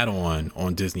that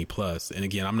add-on Disney Plus, and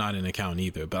again, I'm not an accountant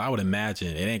either, but I would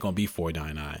imagine it ain't gonna be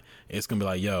 $4.99. It's gonna be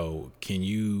like, yo,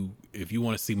 if you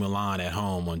want to see Mulan at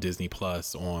home on Disney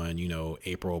Plus on,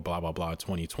 April blah blah blah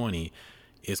 2020,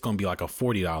 it's gonna be like a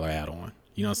 $40 add-on.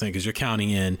 You know what I'm saying? Because you're counting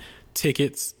in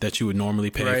tickets that you would normally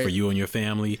pay for you and your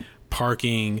family,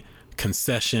 parking,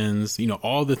 concessions,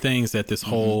 all the things that this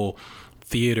whole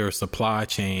theater supply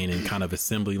chain and kind of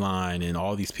assembly line and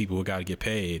all these people who got to get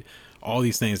paid. All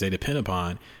these things they depend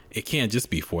upon. It can't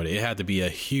just be $40. It had to be a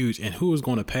huge, and who is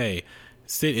going to pay?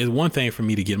 It's one thing for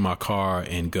me to get in my car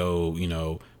and go,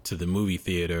 to the movie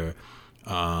theater,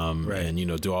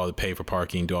 and do all the pay for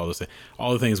parking, do all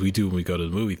the things we do when we go to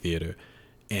the movie theater,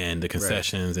 and the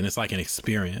concessions, and it's like an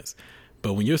experience.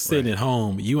 But when you're sitting at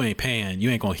home, you ain't paying. You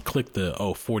ain't going to click the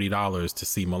 $40 to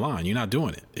see Mulan. You're not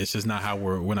doing it. It's just not how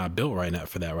we're not built right now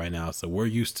for that right now. So we're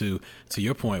used to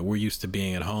your point, we're used to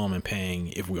being at home and paying,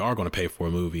 if we are going to pay for a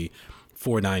movie,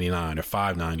 $4.99 or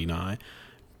 $5.99.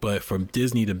 But for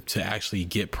Disney to actually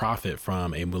get profit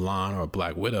from a Mulan or a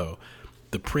Black Widow,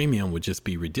 the premium would just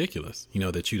be ridiculous.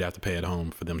 That you'd have to pay at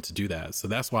home for them to do that. So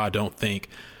that's why I don't think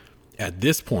at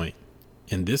this point.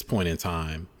 In this point in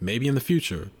time, maybe in the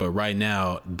future, but right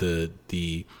now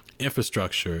the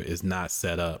infrastructure is not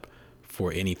set up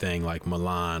for anything like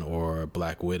Mulan or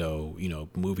Black Widow,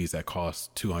 movies that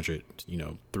cost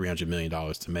 $300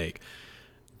 million to make.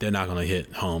 They're not going to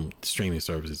hit home streaming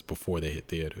services before they hit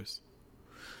theaters.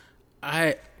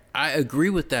 I agree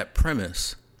with that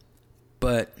premise,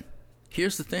 but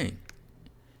here's the thing.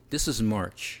 This is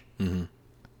March.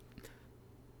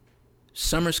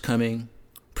 Summer's coming.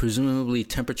 Presumably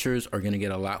temperatures are going to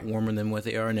get a lot warmer than what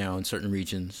they are now in certain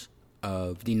regions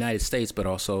of the United States, but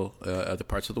also other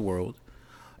parts of the world.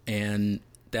 And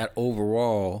that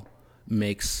overall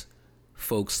makes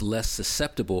folks less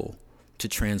susceptible to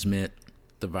transmit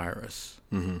the virus.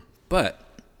 But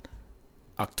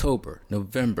October,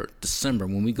 November, December,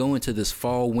 when we go into this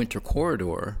fall-winter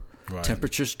corridor,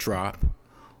 temperatures drop.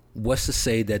 What's to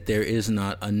say that there is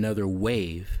not another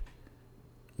wave?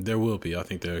 There will be. I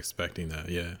think they're expecting that.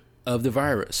 Yeah. of the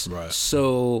virus. Right.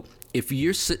 So if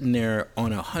you're sitting there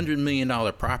on $100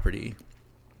 million property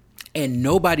and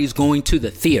nobody's going to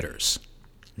the theaters,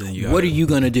 then what are you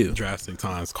going to do? Drastic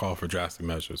times call for drastic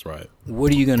measures, right?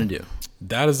 What are you going to do?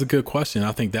 That is a good question.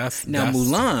 I think that's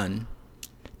Mulan.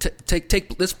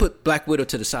 Let's put Black Widow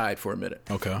to the side for a minute.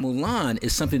 Okay. Mulan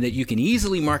is something that you can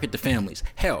easily market to families.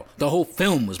 Hell, the whole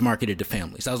film was marketed to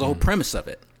families. That was the whole premise of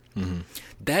it. Mm-hmm.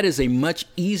 That is a much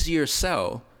easier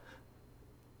sell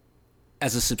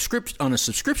as a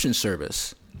subscription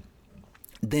service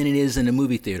than it is in a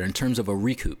movie theater in terms of a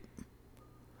recoup.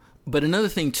 But another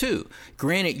thing too,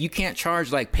 granted, you can't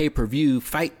charge like pay-per-view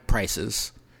fight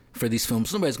prices for these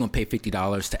films. Nobody's going to pay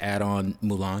 $50 to add on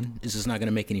Mulan. It's just not going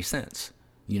to make any sense,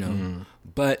 you know. Mm.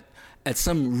 But at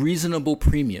some reasonable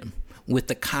premium, with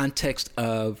the context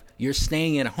of you're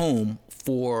staying at home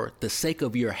for the sake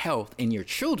of your health and your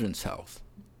children's health,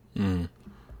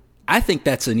 I think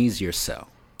that's an easier sell.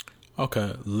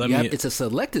 Okay, it's a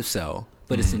selective sell,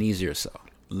 but it's an easier sell.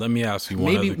 Let me ask you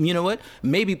one. Maybe you know what?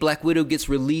 Maybe Black Widow gets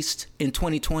released in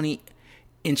 2020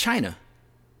 in China.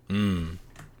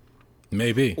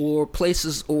 Maybe. Or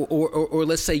places, or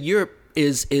let's say Europe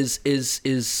is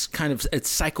kind of, it's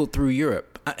cycled through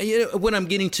Europe. What I'm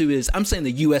getting to is I'm saying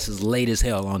the U.S. is late as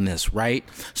hell on this, right?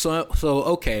 So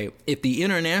okay, if the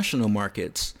international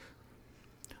markets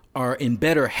are in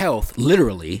better health,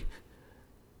 literally,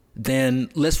 then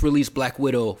let's release Black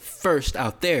Widow first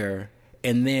out there,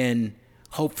 and then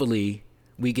hopefully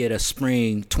we get a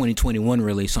spring 2021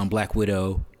 release on Black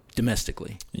Widow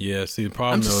domestically. Yeah, see, the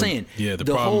problem. I'm just saying. Yeah,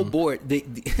 the whole board, the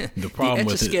problem the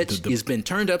with Etch-a-Sketch has been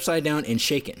turned upside down and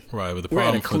shaken. Right, but the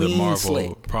problem for the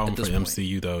Marvel, problem for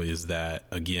MCU though is that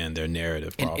again their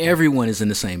narrative problem. And everyone is in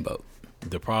the same boat.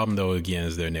 The problem though again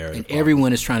is their narrative. And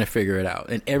everyone is trying to figure it out,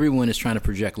 and everyone is trying to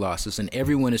project losses, and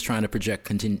everyone is trying to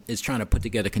trying to put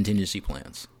together contingency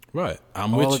plans. Right,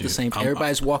 I'm with you. All at the same time.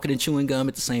 Everybody's walking and chewing gum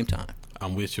at the same time.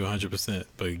 I'm with you 100%.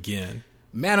 But again,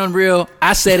 Matt Unreal,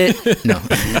 I said it. No.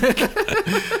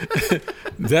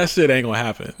 That shit ain't gonna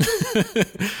happen.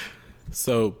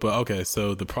 So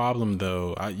the problem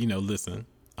though, listen,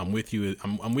 I'm with you.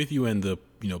 I'm with you in the,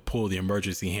 pull the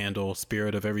emergency handle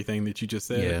spirit of everything that you just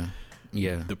said. Yeah.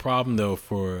 Yeah. The problem though,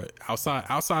 for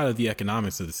outside of the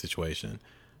economics of the situation,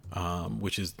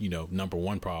 which is, number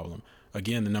one problem.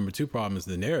 Again, the number two problem is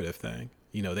the narrative thing.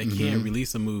 They can't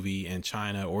release a movie in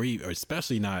China or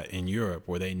especially not in Europe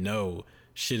where they know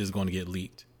shit is going to get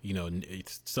leaked.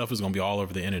 Stuff is going to be all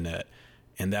over the internet,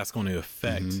 and that's going to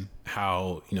affect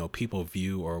how, people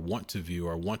view or want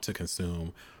to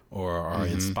consume or are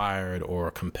inspired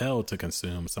or compelled to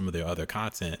consume some of their other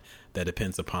content that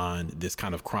depends upon this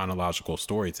kind of chronological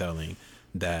storytelling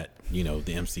that, the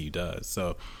MCU does.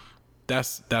 So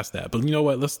that's that. But you know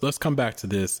what? Let's come back to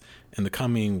this in the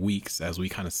coming weeks as we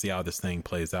kind of see how this thing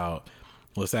plays out.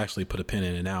 Let's actually put a pin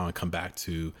in it now and come back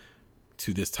to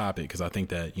this topic, because I think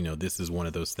that, this is one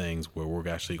of those things where we're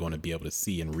actually going to be able to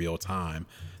see in real time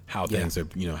how things are,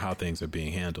 how things are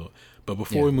being handled. But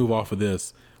before we move off of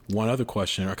this, one other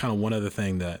question, or kind of one other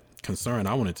thing that concern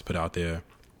I wanted to put out there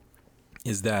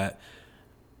is that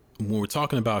when we're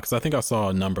talking about, because I think I saw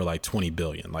a number like 20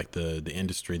 billion, like the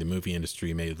movie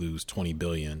industry may lose 20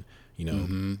 billion,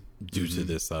 due to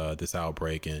this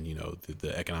outbreak and,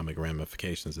 the economic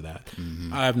ramifications of that.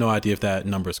 I have no idea if that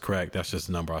number is correct. That's just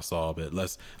a number I saw, but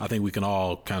I think we can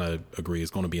all kind of agree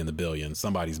it's going to be in the billions,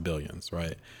 somebody's billions,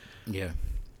 right? Yeah.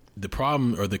 The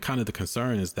problem, or the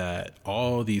concern, is that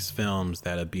all these films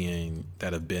that have been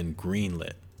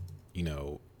greenlit,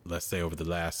 let's say over the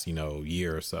last,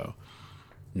 year or so,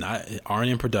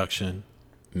 aren't in production,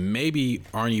 maybe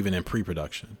aren't even in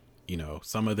pre-production.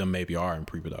 Some of them maybe are in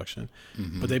pre-production,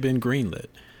 but they've been greenlit.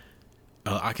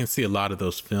 I can see a lot of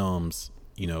those films,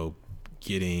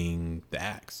 getting the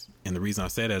axe. And the reason I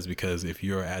say that is because if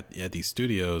you're at these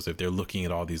studios, if they're looking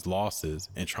at all these losses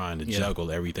and trying to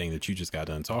juggle everything that you just got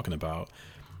done talking about,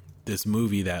 this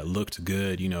movie that looked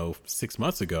good, 6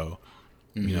 months ago,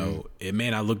 it may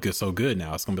not look so good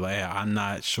now. It's going to be like, hey, I'm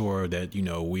not sure that,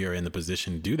 we are in the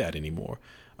position to do that anymore.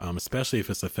 Especially if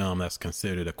it's a film that's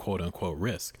considered a quote unquote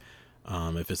risk.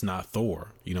 If it's not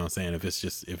Thor, you know what I'm saying?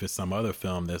 If it's some other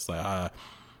film that's like,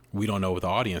 we don't know what the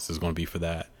audience is going to be for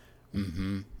that.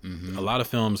 A lot of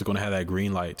films are going to have that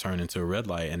green light turn into a red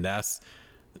light. And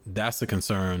that's a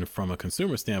concern from a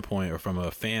consumer standpoint or from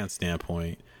a fan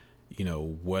standpoint.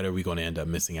 What are we going to end up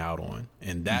missing out on?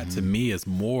 And that to me is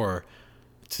more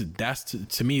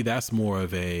to me, that's more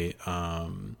of a,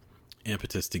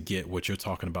 impetus to get what you're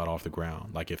talking about off the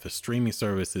ground. Like if the streaming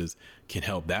services can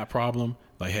help that problem,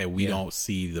 like, hey, we don't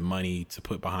see the money to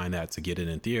put behind that to get it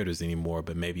in theaters anymore,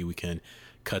 but maybe we can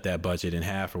cut that budget in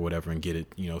half or whatever and get it,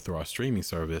 through our streaming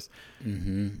service.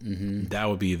 That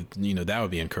would be, that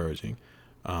would be encouraging.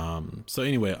 So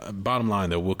anyway, bottom line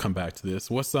though, we'll come back to this.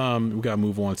 We got to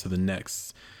move on to the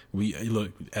next.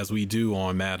 Look, as we do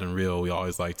on Mad and Real, we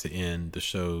always like to end the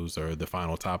shows or the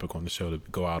final topic on the show to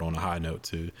go out on a high note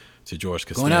to George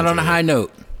Costanza. Going out on a high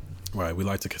note. Right. We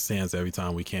like to Costanza every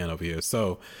time we can over here.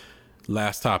 So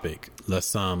last topic,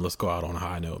 let's go out on a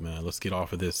high note, man. Let's get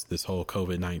off of this whole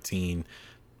COVID-19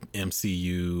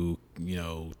 MCU,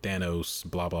 Thanos,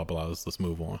 blah, blah, blah. Let's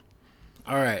move on.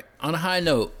 All right. On a high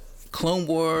note, Clone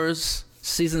Wars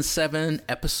Season 7,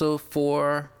 Episode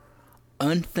 4,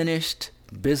 Unfinished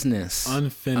Business.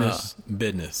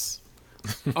 Business.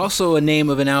 Also a name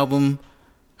of an album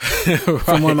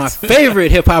from one of my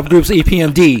favorite hip-hop groups,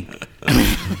 EPMD.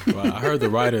 Well, I heard the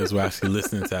writers were actually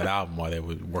listening to that album while they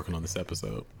were working on this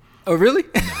episode. Oh, really? No,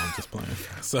 I'm just playing.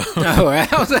 So, all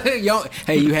right. I was like,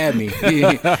 hey, you had me.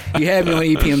 You had me on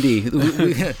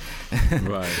EPMD.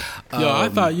 Right. Yo, I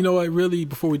thought, really,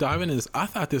 before we dive into this, I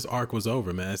thought this arc was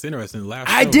over, man. It's interesting.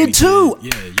 I did too.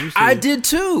 Usually. I did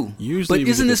too. Usually, but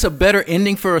isn't this a better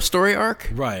ending for a story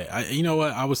arc? Right. You know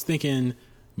what? I was thinking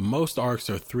most arcs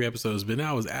are 3 episodes, but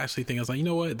now I was actually thinking, I was like, you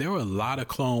know what? There were a lot of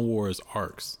Clone Wars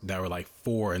arcs that were like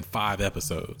 4 and 5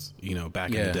 episodes,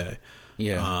 back in the day.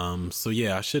 Yeah. So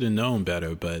yeah, I should have known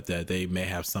better, but that they may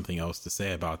have something else to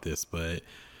say about this. But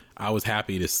I was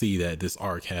happy to see that this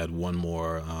arc had one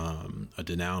more a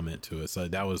denouement to it. So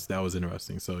that was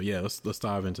interesting. So yeah, let's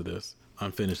dive into this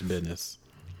unfinished business.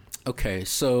 Okay,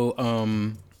 so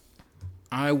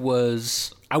I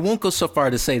won't go so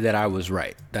far to say that I was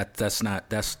right.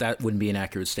 That wouldn't be an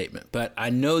accurate statement. But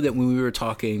I know that when we were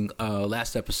talking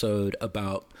last episode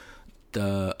about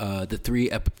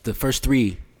the first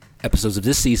 3 episodes of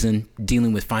this season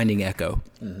dealing with finding Echo,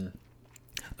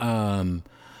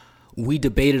 we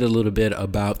debated a little bit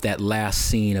about that last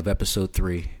scene of episode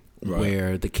 3, right,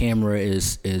 where the camera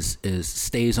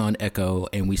stays on Echo,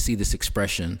 and we see this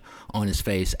expression on his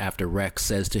face after Rex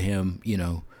says to him,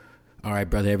 all right,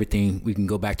 brother, we can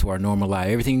go back to our normal life.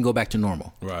 Everything can go back to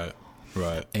normal. Right.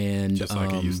 And just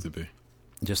like it used to be.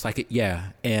 Just like it,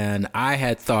 yeah. And I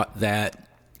had thought that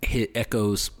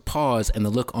Echo's pause and the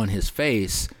look on his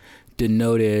face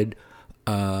denoted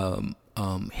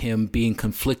him being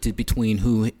conflicted between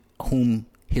whom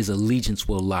his allegiance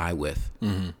will lie with.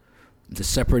 Mm-hmm. The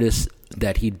separatists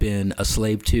that he'd been a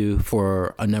slave to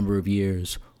for a number of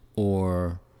years,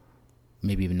 or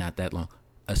maybe even not that long.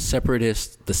 A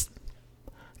separatist,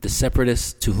 the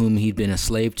separatists to whom he'd been a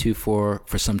slave to for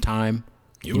some time.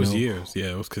 It was years.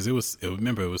 Yeah, it was because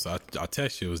remember, I'll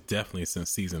text you, it was definitely since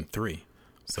season 3.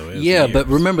 So but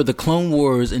remember the Clone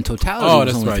Wars in totality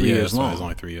was only 3 years long. It was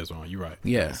only 3 years long. You're right.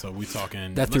 Yeah. So we're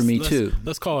talking. That threw me too.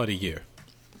 Let's call it a year.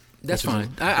 That's fine.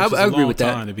 I agree with that. It's a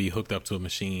long time to be hooked up to a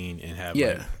machine and have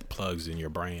like plugs in your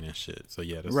brain and shit. So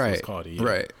yeah, let's call it a year.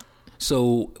 Right.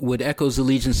 So would Echo's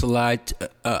allegiance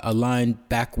align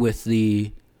back with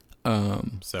the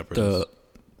separatists?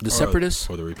 The separatists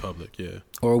or the Republic, yeah,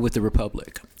 or with the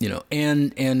Republic,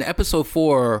 and episode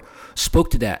 4 spoke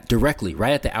to that directly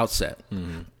right at the outset,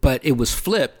 but it was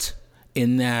flipped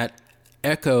in that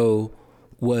Echo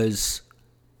was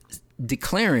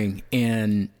declaring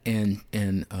and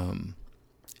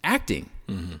acting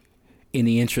in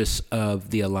the interests of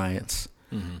the Alliance,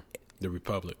 the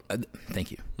Republic.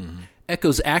 Thank you.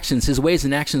 Echo's actions, his ways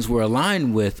and actions were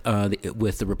aligned with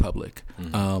the Republic,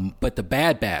 but the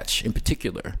Bad Batch in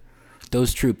particular,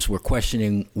 those troops were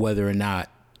questioning whether or not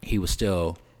he was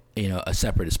still, a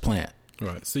separatist plant.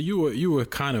 Right. So you were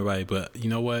kind of right, but you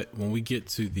know what? When we get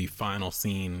to the final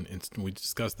scene, and we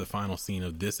discuss the final scene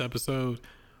of this episode,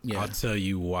 I'll tell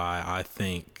you why I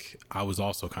think I was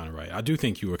also kind of right. I do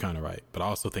think you were kind of right, but I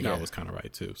also think I was kind of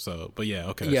right too. So, but yeah,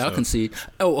 okay. Yeah, I'll concede.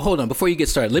 Oh, hold on. Before you get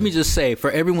started, let me just say for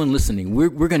everyone listening, we're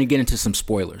going to get into some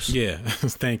spoilers. Yeah,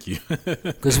 thank you.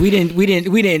 Because we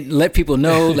didn't let people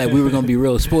know that we were going to be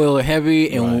real spoiler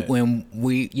heavy, and when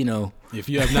we, if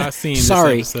you have not seen this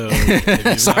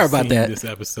episode, sorry about that. This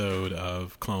episode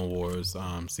of Clone Wars,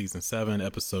 season 7,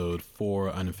 episode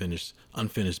 4,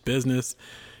 unfinished business.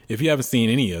 If you haven't seen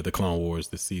any of the Clone Wars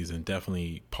this season,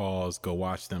 definitely pause, go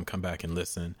watch them, come back and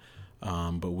listen.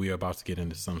 But we are about to get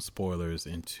into some spoilers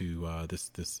into this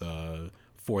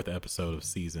 4th episode of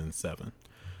season 7.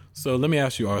 So let me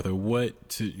ask you, Arthur, what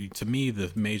to me the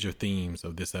major themes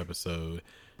of this episode?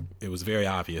 It was very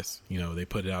obvious. They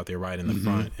put it out there right in the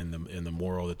front in the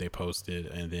moral that they posted,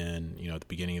 and then at the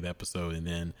beginning of the episode, and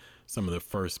then some of the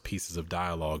first pieces of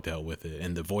dialogue dealt with it,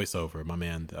 and the voiceover. My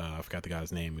man, I forgot the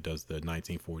guy's name who does the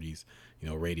 1940s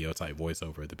radio type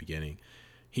voiceover at the beginning.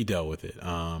 he dealt with it.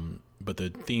 But the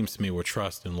themes to me were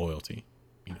trust and loyalty.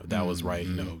 You know, that was right.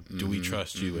 You know, do we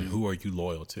trust you, and who are you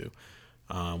loyal to?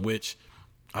 Which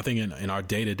I think in our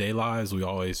day-to-day lives, we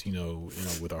always, you know,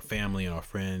 with our family and our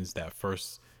friends, that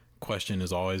first question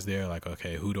is always there. Like,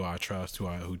 okay, who do I trust?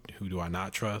 Who do I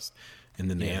not trust? And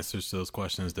then the answers to those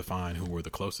questions define who we're the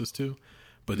closest to.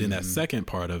 But then that second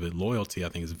part of it, loyalty, I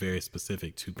think is very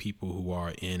specific to people who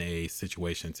are in a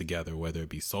situation together, whether it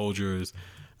be soldiers,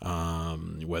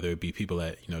 whether it be people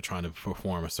that, you know, trying to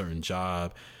perform a certain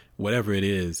job, whatever it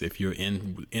is. If you're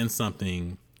in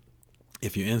something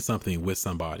with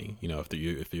somebody, you know,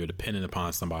 if you're dependent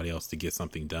upon somebody else to get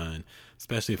something done,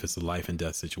 especially if it's a life and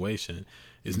death situation,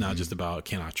 it's not just about,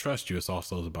 can I trust you? It's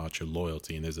also about your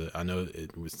loyalty. And I know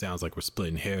it sounds like we're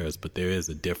splitting hairs, but there is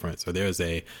a difference, or there's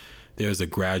a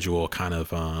gradual kind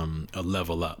of a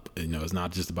level up. You know, it's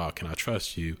not just about, can I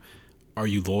trust you? Are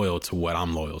you loyal to what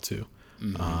I'm loyal to?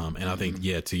 And I think,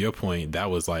 to your point, that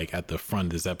was like at the front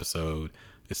of this episode,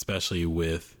 especially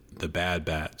with the Bad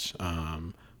Batch,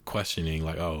 questioning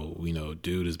like, oh, you know,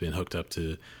 dude has been hooked up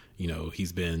to, you know,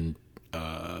 he's been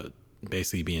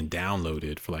basically being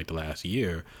downloaded for like the last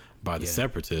year by the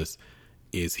separatists.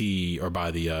 Is he, or by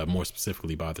the more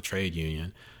specifically by the trade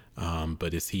union?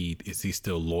 But is he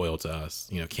still loyal to us?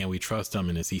 You know, can we trust him,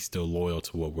 and is he still loyal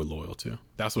to what we're loyal to?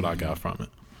 That's what I got from it.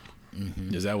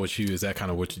 Is that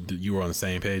kind of what you were on the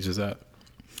same page as that?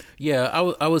 Yeah,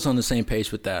 I was on the same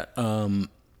page with that.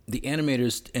 The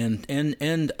animators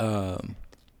and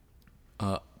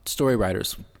story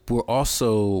writers were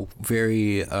also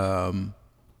very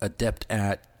adept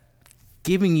at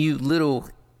giving you little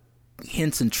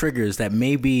hints and triggers that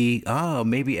maybe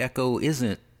Echo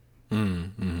isn't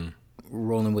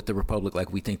rolling with the Republic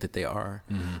like we think that they are.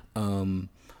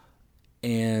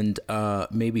 And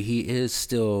maybe he is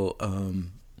still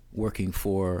working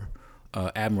for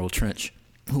Admiral Trench,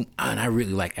 and I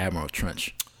really like Admiral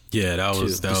Trench. Yeah, that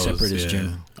was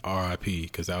general. R.I.P.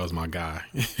 because that was my guy.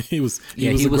 he was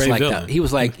a great like villain. He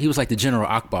was like the General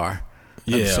Akbar.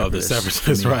 Of the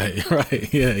Separatists,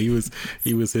 right. Yeah, he was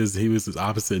his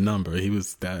opposite number. He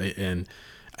was that, and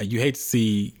you hate to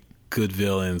see good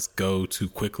villains go too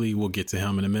quickly. We'll get to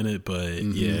him in a minute, but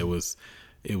it was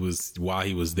while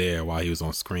he was there, while he was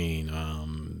on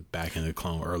screen, back in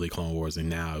the early Clone Wars, and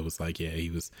now it was like,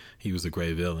 he was a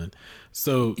great villain.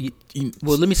 So,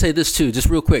 well, let me say this too, just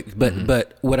real quick.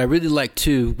 But what I really liked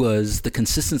too was the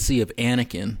consistency of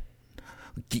Anakin.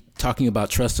 Talking about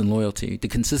trust and loyalty, the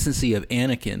consistency of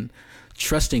Anakin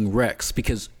trusting Rex,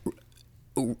 because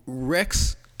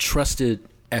Rex trusted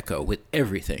Echo with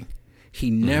everything.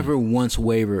 He never once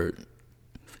wavered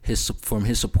from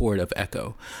his support of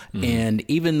Echo. And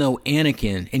even though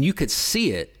Anakin, and you could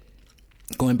see it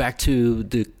going back to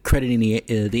the crediting the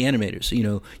animators, you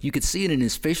know, you could see it in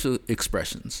his facial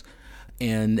expressions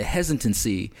and the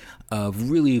hesitancy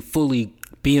of really fully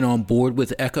being on board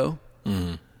with Echo.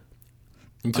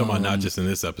 You're talking about not just in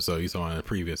this episode, you're talking about in the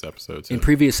previous episode too. In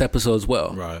previous episodes as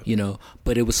well. Right. You know,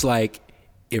 but it was like,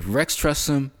 if Rex trusts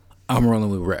him, I'm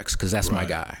rolling with Rex because that's my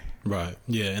guy. Right.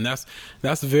 Yeah, and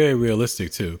that's very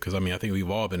realistic too, because I mean, I think we've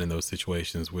all been in those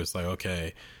situations where it's like,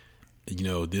 okay, you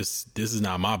know, this is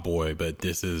not my boy, but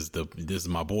this is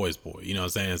my boy's boy. You know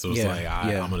what I'm saying? So it's like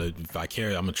I'm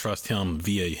gonna trust him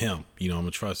via him. You know, I'm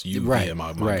gonna trust you via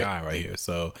my guy right here.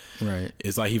 So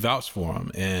it's like he vouched for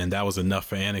him, and that was enough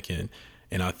for Anakin.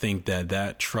 And I think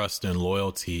that trust and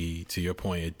loyalty, to your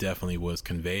point, it definitely was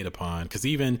conveyed upon. Because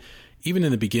even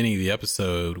in the beginning of the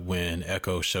episode, when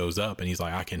Echo shows up and he's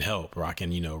like, I can help, or I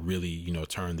can, you know, really, you know,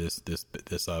 turn this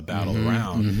battle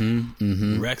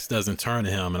around. Rex doesn't turn to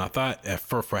him. And I thought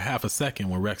for half a second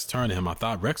when Rex turned to him, I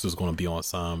thought Rex was going to be on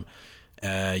some,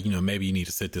 you know, maybe you need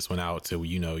to sit this one out till,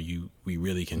 you know, we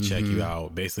really can check you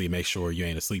out. Basically make sure you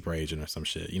ain't a sleeper agent or some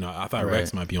shit. You know, I thought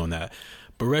Rex might be on that.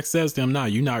 But Rex says to him,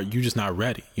 you're just not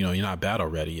ready. You know, you're not battle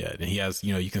ready yet. And he has,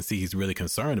 you know, you can see he's really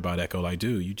concerned about Echo. Like,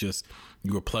 dude, you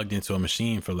were plugged into a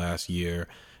machine for last year.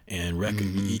 And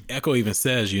Echo even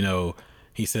says, you know,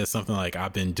 he says something like,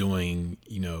 I've been doing,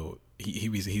 you know, he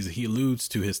alludes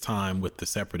to his time with the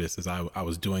Separatists as I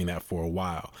was doing that for a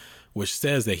while, which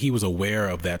says that he was aware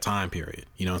of that time period.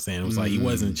 You know what I'm saying? It was like, he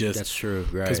wasn't just, that's true.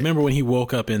 Right. Because remember when he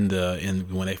woke up when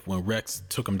Rex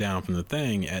took him down from the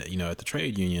thing at the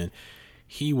trade union,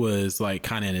 he was like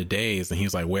kind of in a daze, and he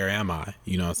was like, where am I?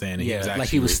 You know what I'm saying? And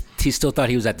he still thought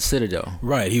he was at the Citadel.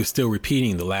 Right. He was still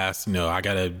repeating the last, you know, I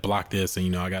got to block this, and,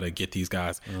 you know, I got to get these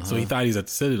guys. So he thought he was at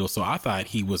the Citadel. So I thought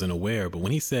he wasn't aware. But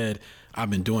when he said, I've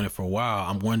been doing it for a while,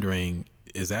 I'm wondering,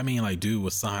 does that mean like dude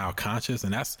was somehow conscious?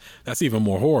 And that's even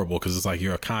more horrible, because it's like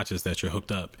you're conscious that you're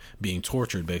hooked up being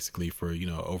tortured basically for, you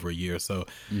know, over a year. So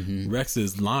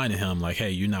Rex's line to him like,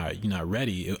 hey, you're not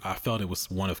ready, I felt it was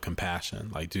one of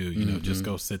compassion, like, dude, you know, just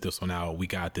go sit this one out, we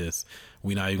got this,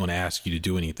 we're not even going to ask you to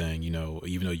do anything, you know,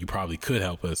 even though you probably could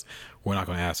help us, we're not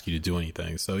going to ask you to do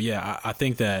anything. So yeah, I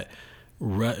think that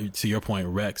to your point,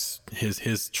 Rex,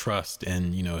 his trust,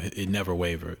 and you know, it never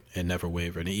wavered. And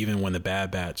even when the Bad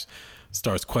Batch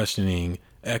starts questioning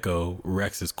Echo,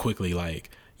 Rex is quickly like,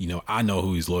 you know, I know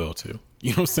who he's loyal to.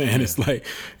 You know what I'm saying? Yeah. It's like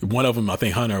one of them, I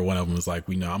think Hunter, one of them was like,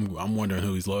 you know, I'm wondering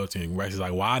who he's loyal to. And Rex is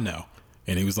like, well, I know.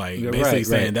 And he was like, basically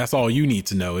saying, that's all you need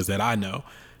to know is that I know.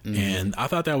 And I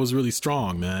thought that was really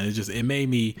strong, man. It made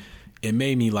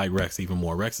me like Rex even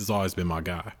more. Rex has always been my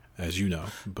guy, as you know,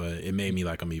 but it made me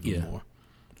like him even more.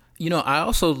 You know,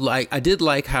 I did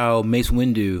like how Mace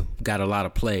Windu got a lot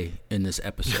of play in this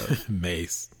episode.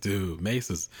 Mace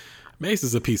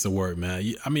is a piece of work,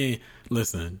 man. I mean,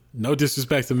 listen, no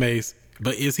disrespect to Mace,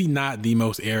 but is he not the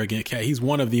most arrogant cat? He's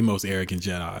one of the most arrogant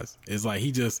Jedis. It's like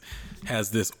he just has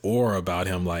this aura about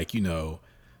him, like, you know,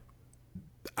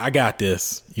 I got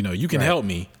this. You know, you can help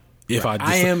me. If I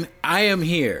am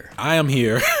here. I am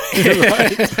here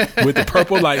like, with the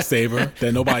purple lightsaber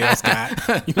that nobody else got.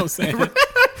 You know what I'm saying?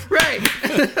 Right.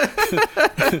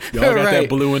 Y'all got that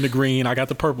blue and the green. I got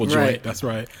the purple joint. That's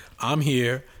right. I'm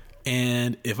here,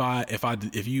 and if I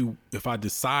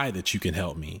decide that you can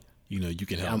help me, you know, you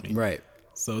can help me. Right.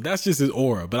 So that's just his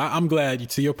aura. But I'm glad,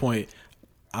 to your point,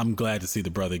 I'm glad to see the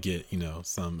brother get, you know,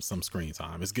 some screen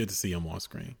time. It's good to see him on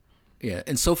screen. Yeah,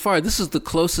 and so far, this is the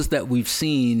closest that we've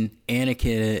seen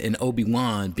Anakin and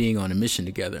Obi-Wan being on a mission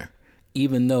together,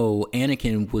 even though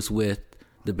Anakin was with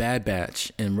the Bad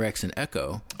Batch and Rex and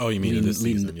Echo. Oh, you mean this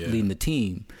season? Leading the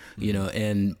team, you know,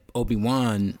 and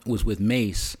Obi-Wan was with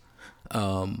Mace,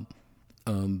 battling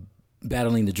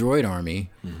the droid army.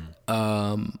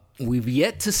 We've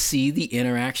yet to see the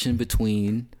interaction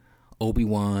between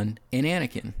Obi-Wan and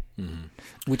Anakin,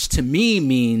 which to me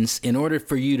means in order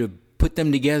for you to put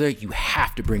them together, you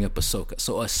have to bring up Ahsoka.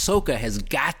 So Ahsoka has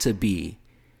got to be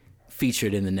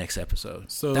featured in the next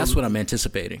episode. So that's what I'm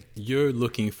anticipating. You're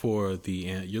looking for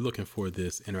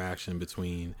this interaction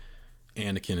between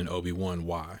Anakin and Obi-Wan.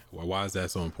 Why? Why is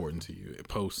that so important to you?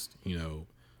 Post, you know,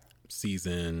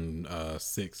 season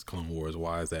 6 Clone Wars.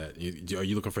 Why is that? Are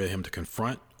you looking for him to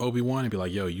confront Obi-Wan and be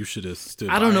like, "Yo, you should have stood"?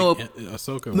 I don't know.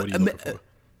 Ahsoka. What are you looking for?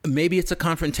 Maybe it's a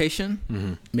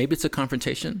confrontation. Maybe it's a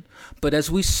confrontation. But as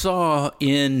we saw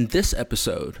in this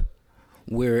episode,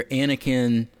 where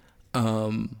Anakin,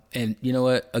 and you know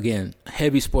what? Again,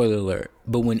 heavy spoiler alert.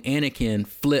 But when Anakin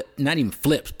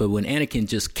when Anakin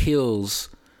just kills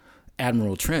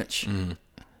Admiral Trench,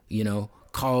 you know,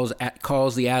 calls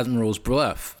the Admiral's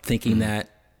bluff, thinking that,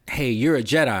 hey, you're a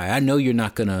Jedi. I know you're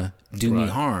not gonna do me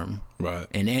harm. Right.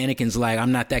 And Anakin's like,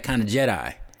 I'm not that kind of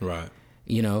Jedi. Right.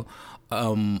 You know.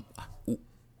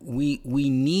 We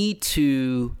need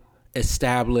to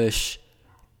establish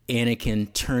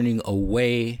Anakin turning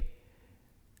away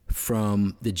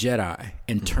from the Jedi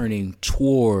and turning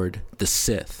toward the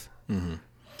Sith.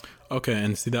 Okay,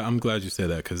 and see that I'm glad you said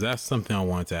that, because that's something I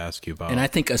wanted to ask you about. And I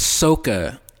think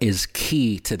Ahsoka is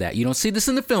key to that. You don't see this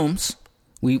in the films.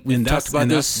 We've talked about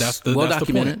this. That's well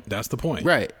documented. That's the point.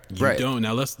 Right. You don't.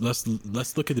 Now let's look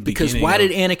at the beginning. Because why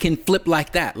did Anakin flip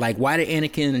like that? Like, why did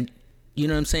Anakin? You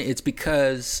know what I'm saying?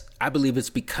 I believe it's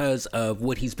because of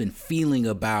what he's been feeling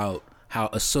about how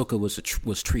Ahsoka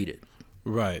was treated.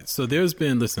 Right. So there's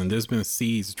been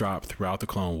seeds dropped throughout the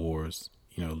Clone Wars.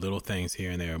 You know, little things here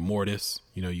and there. Mortis.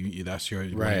 You know, that's one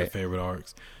of your favorite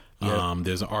arcs. Yep.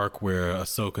 There's an arc where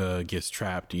Ahsoka gets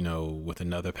trapped, you know, with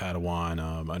another Padawan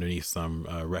underneath some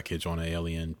wreckage on an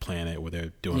alien planet where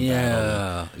they're doing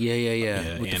battle.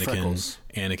 Yeah. With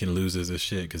Anakin loses his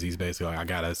shit because he's basically like, I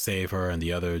gotta save her, and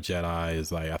the other Jedi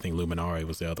is like, I think Luminari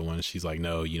was the other one. She's like,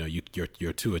 no, you know,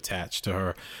 you're too attached to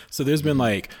her. So there's been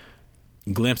like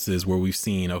glimpses where we've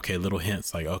seen, okay, little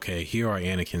hints like, okay, here are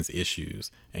Anakin's issues,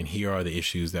 and here are the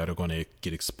issues that are going to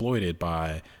get exploited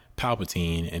by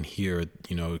Palpatine, and here,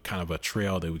 you know, kind of a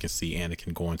trail that we can see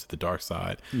Anakin going to the dark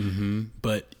side.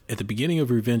 But at the beginning of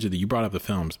you brought up the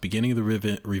films, beginning of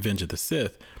the Revenge of the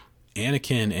Sith,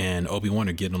 Anakin and Obi-Wan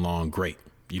are getting along great.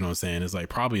 You know what I'm saying? It's like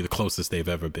probably the closest they've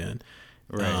ever been.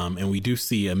 Right. And we do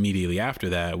see immediately after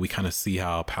that, we kind of see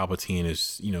how Palpatine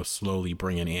is, you know, slowly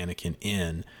bringing Anakin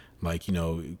in, like, you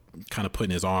know, kind of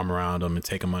putting his arm around him and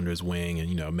take him under his wing and,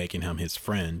 you know, making him his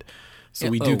friend. So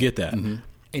we do get that. And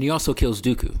he also kills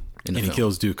Dooku. He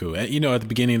kills Dooku. And, you know, at the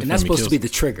beginning of the film, that's supposed to be the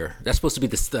trigger. That's supposed to be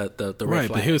the red right. flag.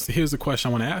 But here's the question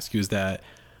I want to ask you is that,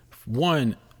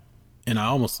 one, and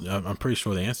I'm pretty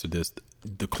sure they answered this.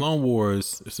 The Clone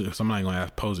Wars, so I'm not going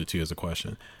to pose it to you as a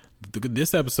question.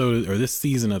 This episode or this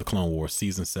season of the Clone Wars,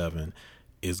 season 7,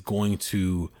 is going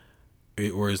to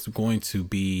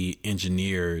be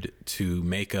engineered to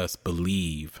make us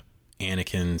believe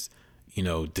Anakin's,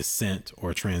 descent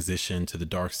or transition to the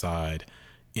dark side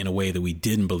in a way that we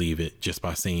didn't believe it just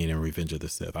by seeing it in Revenge of the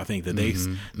Sith. I think that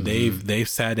they've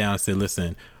sat down and said,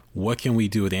 listen, what can we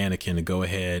do with Anakin to go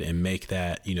ahead and make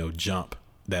that, jump,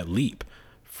 that leap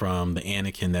from the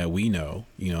Anakin that we know,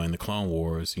 in the Clone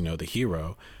Wars, the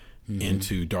hero,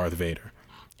 into Darth Vader.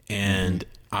 And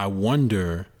I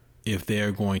wonder if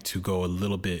they're going to go a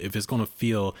little bit, is it going to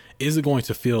feel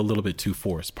a little bit too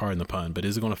forced? Pardon the pun, but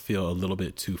is it going to feel a little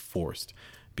bit too forced?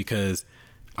 Because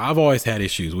I've always had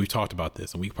issues. We've talked about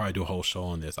this, and we could probably do a whole show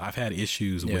on this. I've had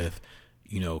issues with,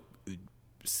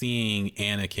 seeing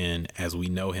Anakin as we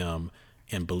know him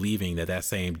and believing that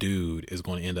same dude is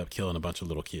going to end up killing a bunch of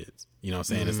little kids. You know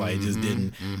what I'm saying? It's like, it just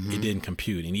didn't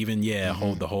compute. And even, he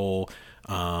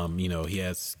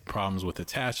has problems with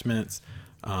attachments.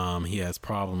 He has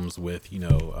problems with, he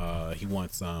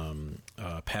wants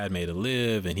Padme to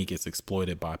live, and he gets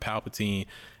exploited by Palpatine.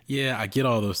 Yeah, I get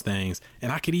all those things.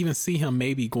 And I could even see him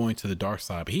maybe going to the dark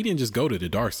side, but he didn't just go to the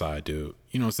dark side, dude.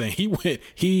 You know what I'm saying?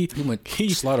 He went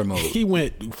slaughter mode. He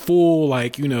went full,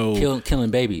 killing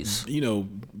babies.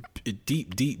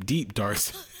 Deep dark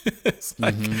side. It's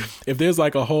like, if there's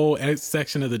like a whole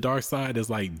section of the dark side that's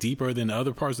like deeper than the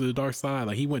other parts of the dark side,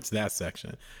 like he went to that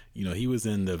section. He was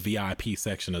in the VIP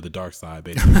section of the dark side,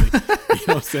 basically. You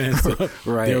know what I'm saying? So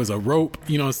right. There was a rope,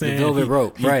 you know what I'm saying? The velvet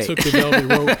rope, he right. He took the velvet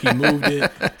rope, he moved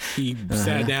it, he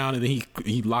sat down, and then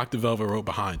he locked the velvet rope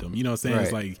behind him. You know what I'm saying? Right.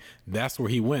 It's like, that's where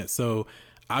he went. So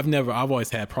I've always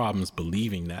had problems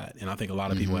believing that. And I think a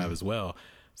lot of people have as well.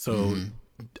 So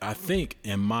I think,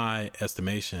 in my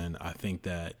estimation, I think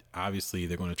that obviously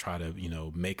they're going to try to,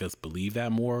 make us believe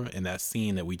that more. And that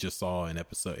scene that we just saw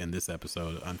in this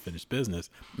episode of Unfinished Business,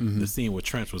 the scene with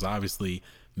Trench was obviously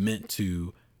meant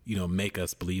to, make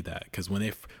us believe that. Because when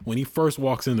he first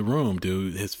walks in the room,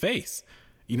 dude, his face,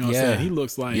 what I'm saying? He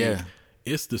looks like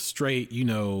it's the straight,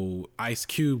 Ice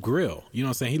Cube grill. You know what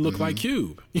I'm saying? He looked like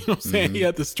Cube. You know what I'm saying? He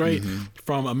had the straight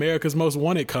from America's Most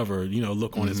Wanted cover,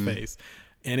 look on his face.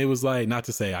 And it was like, not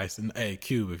to say, hey,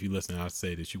 Cube, if you listen, I'd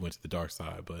say that you went to the dark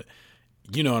side, but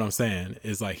you know what I'm saying?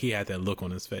 It's like he had that look on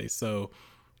his face. So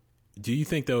do you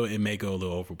think, though, it may go a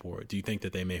little overboard? Do you think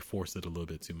that they may force it a little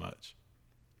bit too much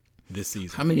this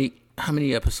season? How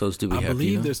many episodes do we have? I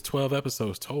believe there's 12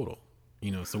 episodes total.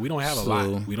 So we don't have a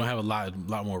lot. We don't have a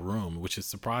lot more room, which is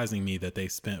surprising me that they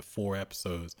spent 4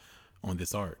 episodes on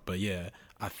this arc. But yeah,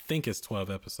 I think it's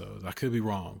 12 episodes. I could be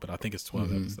wrong, but I think it's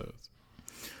 12 episodes.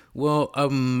 Well,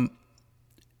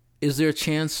 is there a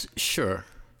chance? Sure,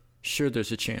 there's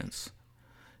a chance.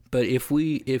 But if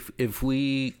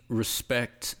we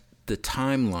respect the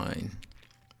timeline,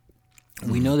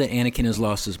 we know that Anakin has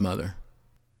lost his mother.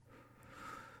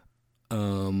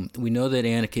 We know that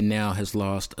Anakin now has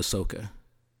lost Ahsoka.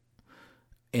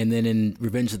 And then in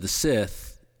Revenge of the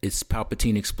Sith, it's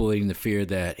Palpatine exploiting the fear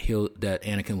that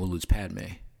Anakin will lose Padme.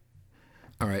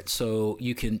 All right, so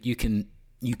you can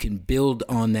build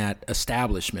on that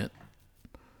establishment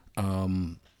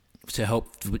to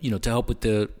help with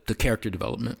the character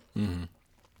development.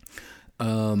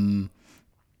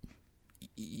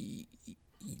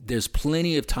 There's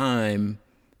plenty of time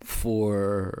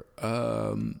for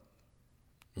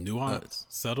nuance,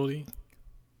 subtlety.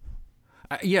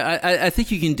 I think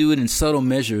you can do it in subtle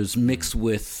measures mixed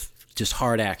with just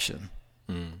hard action.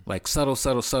 Like subtle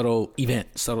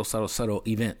event, subtle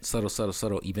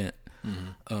event.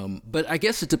 But I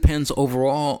guess it depends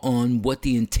overall on what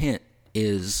the intent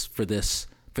is for this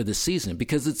season,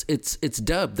 because it's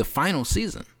dubbed the final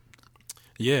season.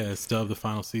 Yeah, it's dubbed the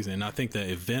final season, and I think that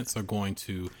events are going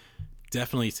to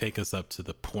definitely take us up to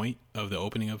the point of the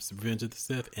opening of Revenge of the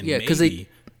Sith, and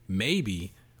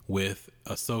maybe with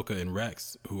Ahsoka and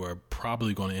Rex, who are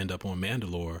probably going to end up on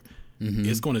Mandalore,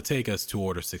 it's going to take us to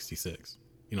Order 66.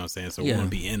 You know what I'm saying? So we're going to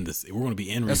be in this. We're going to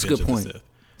be in Revenge of the Sith.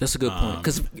 That's a good point.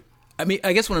 Because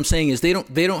I guess what I'm saying is they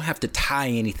don't have to tie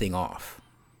anything off.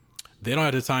 They don't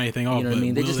have to tie anything off. You know what I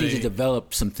mean? They just need to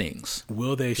develop some things.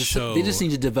 Will they show? They just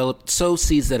need to sow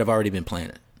seeds that have already been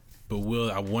planted. But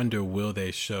will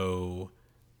they show?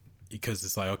 Because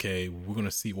it's like, okay, we're going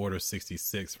to see Order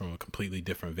 66 from a completely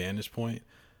different vantage point.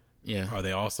 Yeah. Are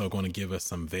they also going to give us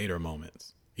some Vader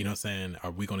moments? You know what I'm saying?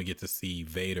 Are we going to get to see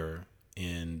Vader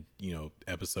in,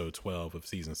 episode 12 of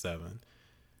season 7?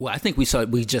 Well, I think we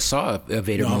just saw a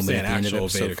Vader moment at the end of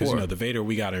episode 4. Because the Vader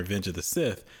we got in Revenge of the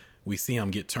Sith, we see him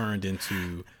get turned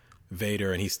into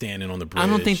Vader and he's standing on the bridge. I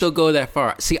don't think they'll go that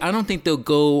far. See, I don't think they'll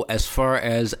go as far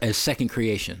as second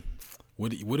creation.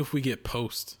 What if we get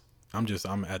post?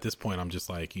 I'm at this point. I'm just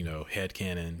like,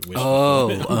 headcanon.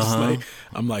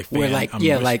 I'm like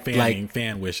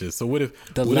fan wishes. So what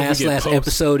if the last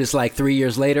episode is like 3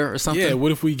 years later or something? Yeah.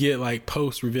 What if we get like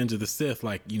post Revenge of the Sith,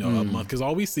 like a month? Because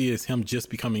all we see is him just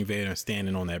becoming Vader and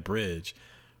standing on that bridge.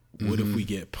 What if we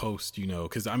get post?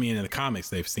 Because I mean, in the comics,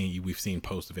 we've seen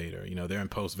post Vader. They're in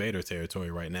post Vader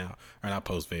territory right now, or not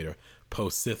post Vader,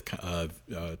 post Sith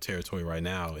territory right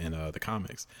now in the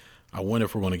comics. I wonder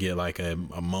if we're going to get like a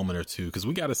moment or two, because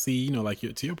we got to see, like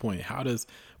to your point,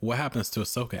 what happens to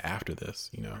Ahsoka after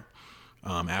this,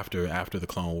 after the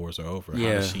Clone Wars are over? Yeah.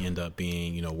 How does she end up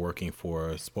being, working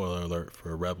for, spoiler alert,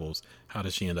 for Rebels? How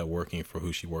does she end up working for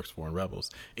who she works for in Rebels?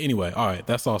 Anyway, all right,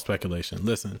 that's all speculation.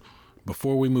 Listen,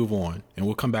 before we move on, and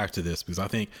we'll come back to this, because I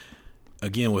think,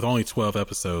 again, with only 12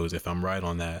 episodes, if I'm right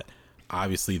on that,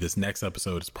 obviously this next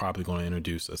episode is probably going to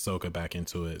introduce Ahsoka back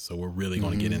into it. So we're really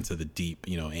going to get into the deep,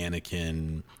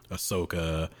 Anakin,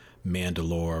 Ahsoka,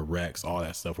 Mandalore, Rex, all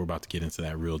that stuff. We're about to get into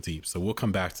that real deep. So we'll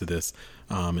come back to this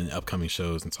in upcoming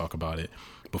shows and talk about it.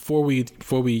 Before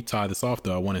we tie this off,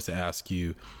 though, I wanted to ask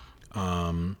you,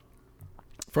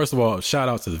 first of all, shout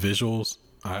out to the visuals.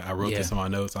 I wrote this in my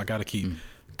notes. I got to keep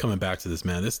coming back to this,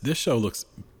 man. This show looks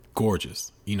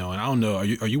gorgeous, and I don't know, are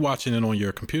you watching it on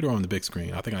your computer or on the big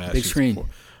screen? I think I asked big you screen before.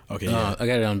 Okay, yeah. I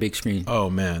got it on big screen. Oh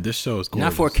man, this show is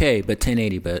gorgeous. Not 4K, but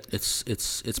 1080, but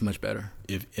it's much better.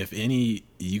 If any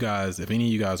of you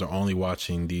guys are only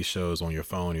watching these shows on your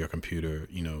phone or your computer,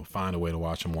 find a way to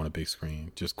watch them on a big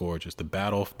screen. Just gorgeous. The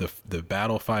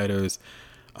battle fighters,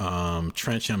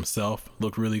 Trench himself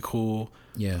looked really cool.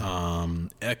 Yeah.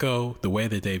 Echo, the way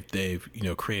that they've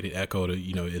created Echo to,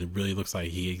 it really looks like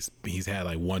he's had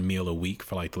like one meal a week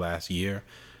for like the last year.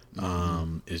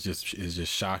 Is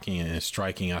just shocking and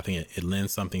striking. I think it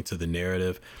lends something to the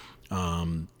narrative.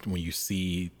 When you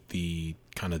see the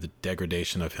kind of the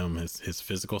degradation of him, his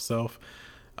physical self.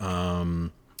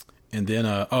 And then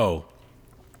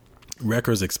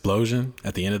Wrecker's explosion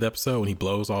at the end of the episode when he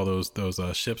blows all those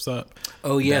ships up.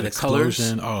 Oh yeah, the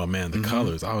explosion. colors. Oh man, the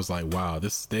colors. I was like, wow,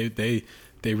 they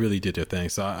really did their thing.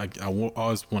 So I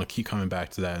always want to keep coming back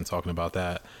to that and talking about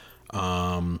that.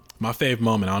 My favorite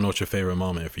moment, I don't know what your favorite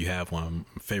moment, if you have one,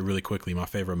 really quickly, my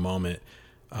favorite moment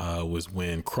was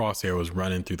when Crosshair was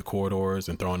running through the corridors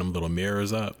and throwing them little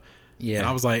mirrors up. Yeah. And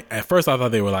I was like, at first I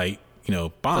thought they were like,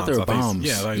 bombs. I thought they were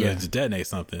bombs. They just detonate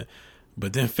something.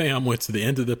 But then fam went to the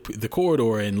end of the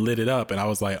corridor and lit it up. And I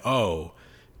was like, oh,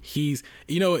 he's,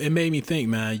 it made me think,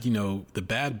 man, the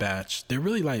Bad Batch, they're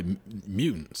really like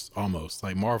mutants almost,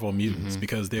 like Marvel mutants,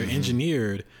 because they're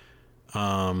engineered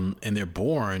and they're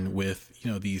born with,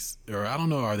 these, or I don't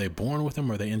know, are they born with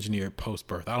them or are they engineered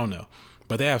post-birth? I don't know.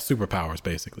 But they have superpowers,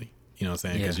 basically. You know what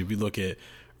I'm saying? Because if you look at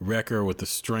Wrecker with the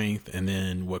strength and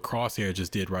then what Crosshair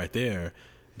just did right there,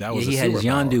 that was he had his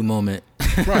Yondu moment.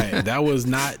 Right. That was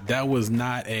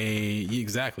not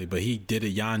exactly, but he did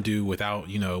a Yondu without,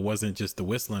 it wasn't just the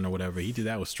whistling or whatever. He did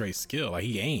that with straight skill. Like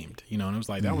he aimed, and it was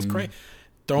like, that was great.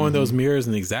 Throwing those mirrors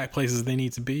in the exact places they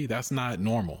need to be, that's not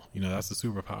normal. That's a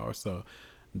superpower. So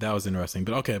that was interesting.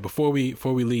 But okay, before we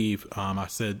leave, I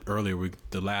said earlier,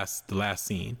 the last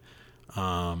scene,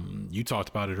 you talked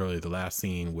about it earlier, the last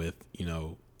scene with,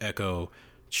 Echo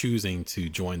choosing to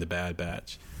join the Bad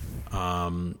Batch.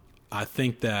 I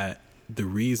think that the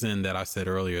reason that I said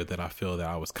earlier that I feel that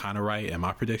I was kind of right in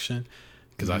my prediction,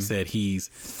 because I said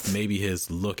maybe his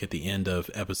look at the end of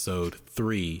episode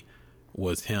 3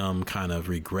 was him kind of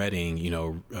regretting,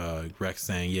 Rex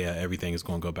saying, yeah, everything is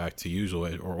going to go back to usual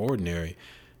or ordinary.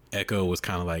 Echo was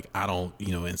kind of like, I don't,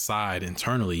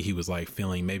 internally, he was like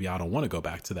feeling maybe I don't want to go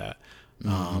back to that.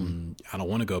 I don't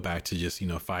want to go back to just,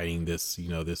 fighting this,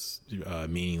 this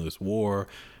meaningless war,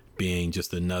 being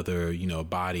just another,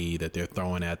 body that they're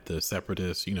throwing at the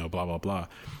separatists, blah, blah, blah.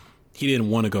 He didn't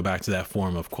want to go back to that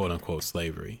form of quote unquote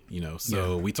slavery,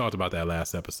 so we talked about that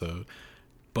last episode,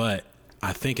 but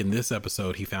I think in this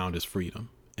episode, he found his freedom.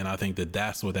 And I think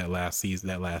that's what that last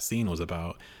scene was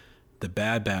about. The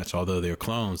Bad Batch, although they're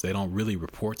clones, they don't really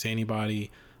report to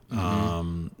anybody.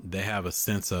 They have a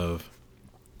sense of,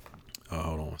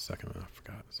 hold on 1 second. I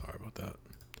forgot. Sorry about that.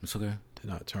 It's okay. Did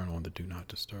not turn on the do not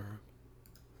disturb.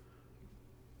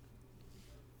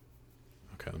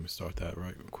 Okay, let me start that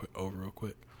real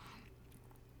quick.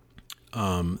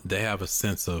 They have a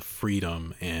sense of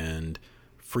freedom and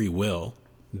free will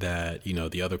that,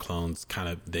 the other clones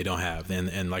they don't have.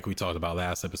 And like we talked about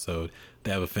last episode,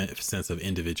 they have a sense of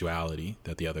individuality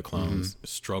that the other clones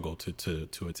struggle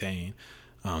to attain.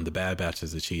 The Bad Batch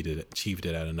has achieved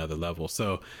it at another level.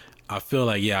 So I feel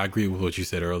like, yeah, I agree with what you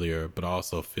said earlier, but I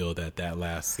also feel that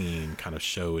last scene kind of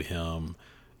showed him,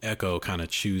 Echo, kind of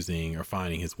choosing or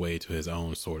finding his way to his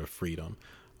own sort of freedom.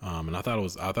 And I thought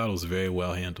it was very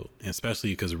well handled,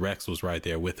 especially because Rex was right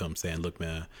there with him saying, look,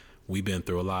 man, we've been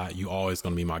through a lot. You always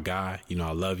going to be my guy. You know,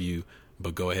 I love you,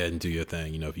 but go ahead and do your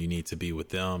thing. You know, if you need to be with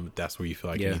them, that's where you feel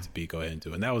like you need to be. Go ahead and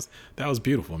do it. And that was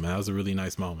beautiful, man. That was a really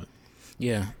nice moment.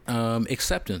 Yeah.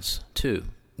 Acceptance too,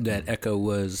 that Echo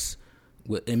was,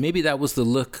 and maybe that was the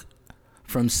look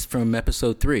from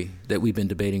episode 3 that we've been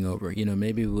debating over. You know,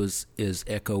 maybe is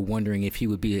Echo wondering if he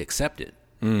would be accepted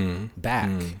back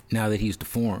now that he's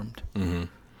deformed.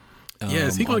 Yeah,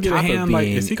 is he gonna get a hand? Like,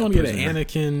 is he gonna get an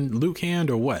Anakin Luke hand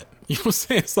or what? You know what I'm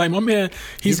saying? It's like, my man,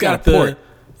 he's got the port.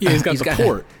 Yeah, he's got the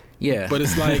port. Yeah, but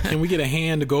it's like, can we get a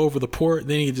hand to go over the port?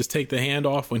 Then he can just take the hand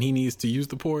off when he needs to use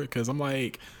the port. Because I'm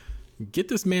like, get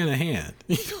this man a hand.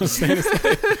 You know what I'm saying? It's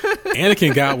like,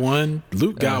 Anakin got one,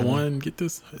 Luke got one. Get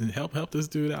this, help this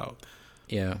dude out.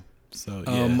 Yeah. So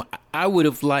yeah. I would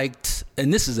have liked,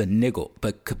 and this is a niggle,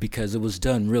 but because it was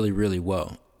done really, really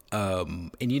well.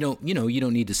 And you don't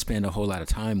need to spend a whole lot of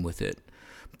time with it,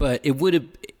 but it would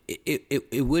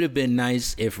have been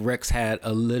nice if Rex had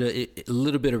a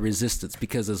little bit of resistance,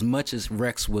 because as much as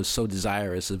Rex was so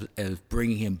desirous of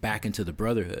bringing him back into the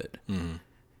Brotherhood,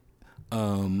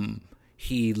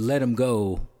 he let him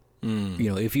go. You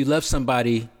know, if you love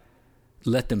somebody,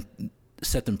 set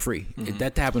them free.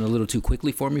 That happened a little too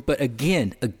quickly for me. But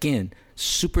again,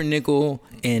 super niggle,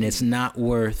 and it's not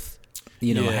worth,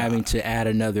 having to add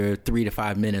another 3 to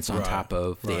 5 minutes on top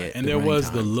of the. And there was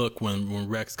the look when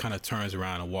Rex kind of turns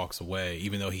around and walks away,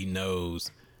 even though he knows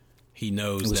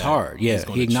it was hard. Yeah,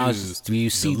 he acknowledged.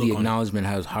 You see the acknowledgement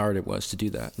how hard it was to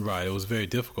do that. Right, it was very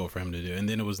difficult for him to do, and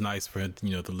then it was nice for him,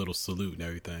 the little salute and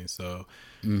everything. So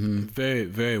very,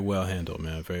 very well handled,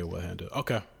 man. Very well handled.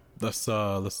 Okay. Let's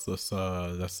that's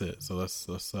it. So let's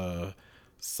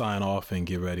sign off and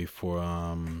get ready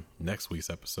for next week's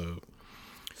episode.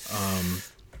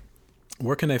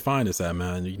 Where can they find us at,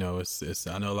 man? It's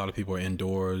I know a lot of people are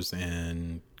indoors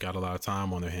and got a lot of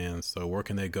time on their hands. So where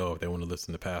can they go if they want to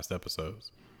listen to past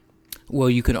episodes? Well,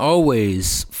 you can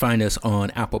always find us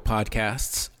on Apple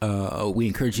Podcasts. We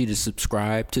encourage you to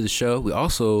subscribe to the show. We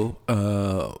also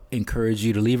encourage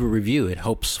you to leave a review. It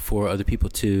helps for other people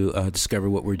to discover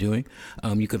what we're doing.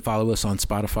 You can follow us on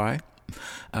Spotify.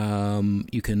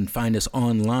 You can find us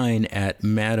online at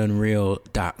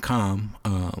madunreal.com.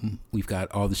 We've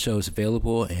got all the shows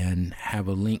available and have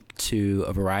a link to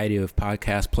a variety of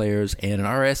podcast players and an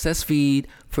RSS feed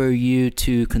for you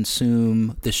to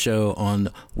consume the show on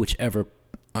whichever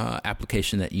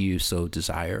application that you so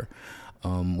desire.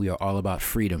 We are all about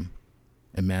freedom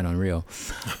and Mad Unreal.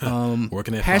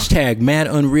 Hashtag Mad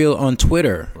Unreal on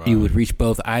Twitter. Right. You would reach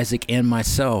both Isaac and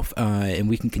myself, and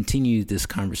we can continue this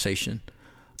conversation.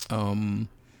 And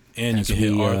you can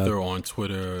hit Arthur on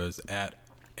Twitter as at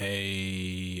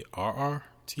ARRTHUR.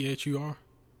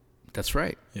 That's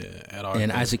right. Yeah, at Arthur.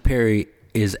 And Isaac Perry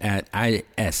is at ISAACPERRY.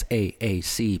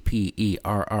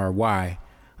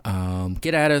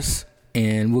 Get at us,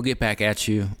 and we'll get back at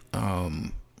you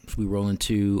as we roll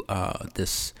into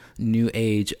this new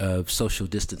age of social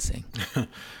distancing.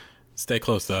 Stay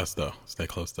close to us, though. Stay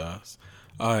close to us.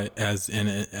 All right, as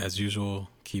usual,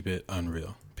 keep it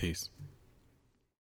unreal. Peace.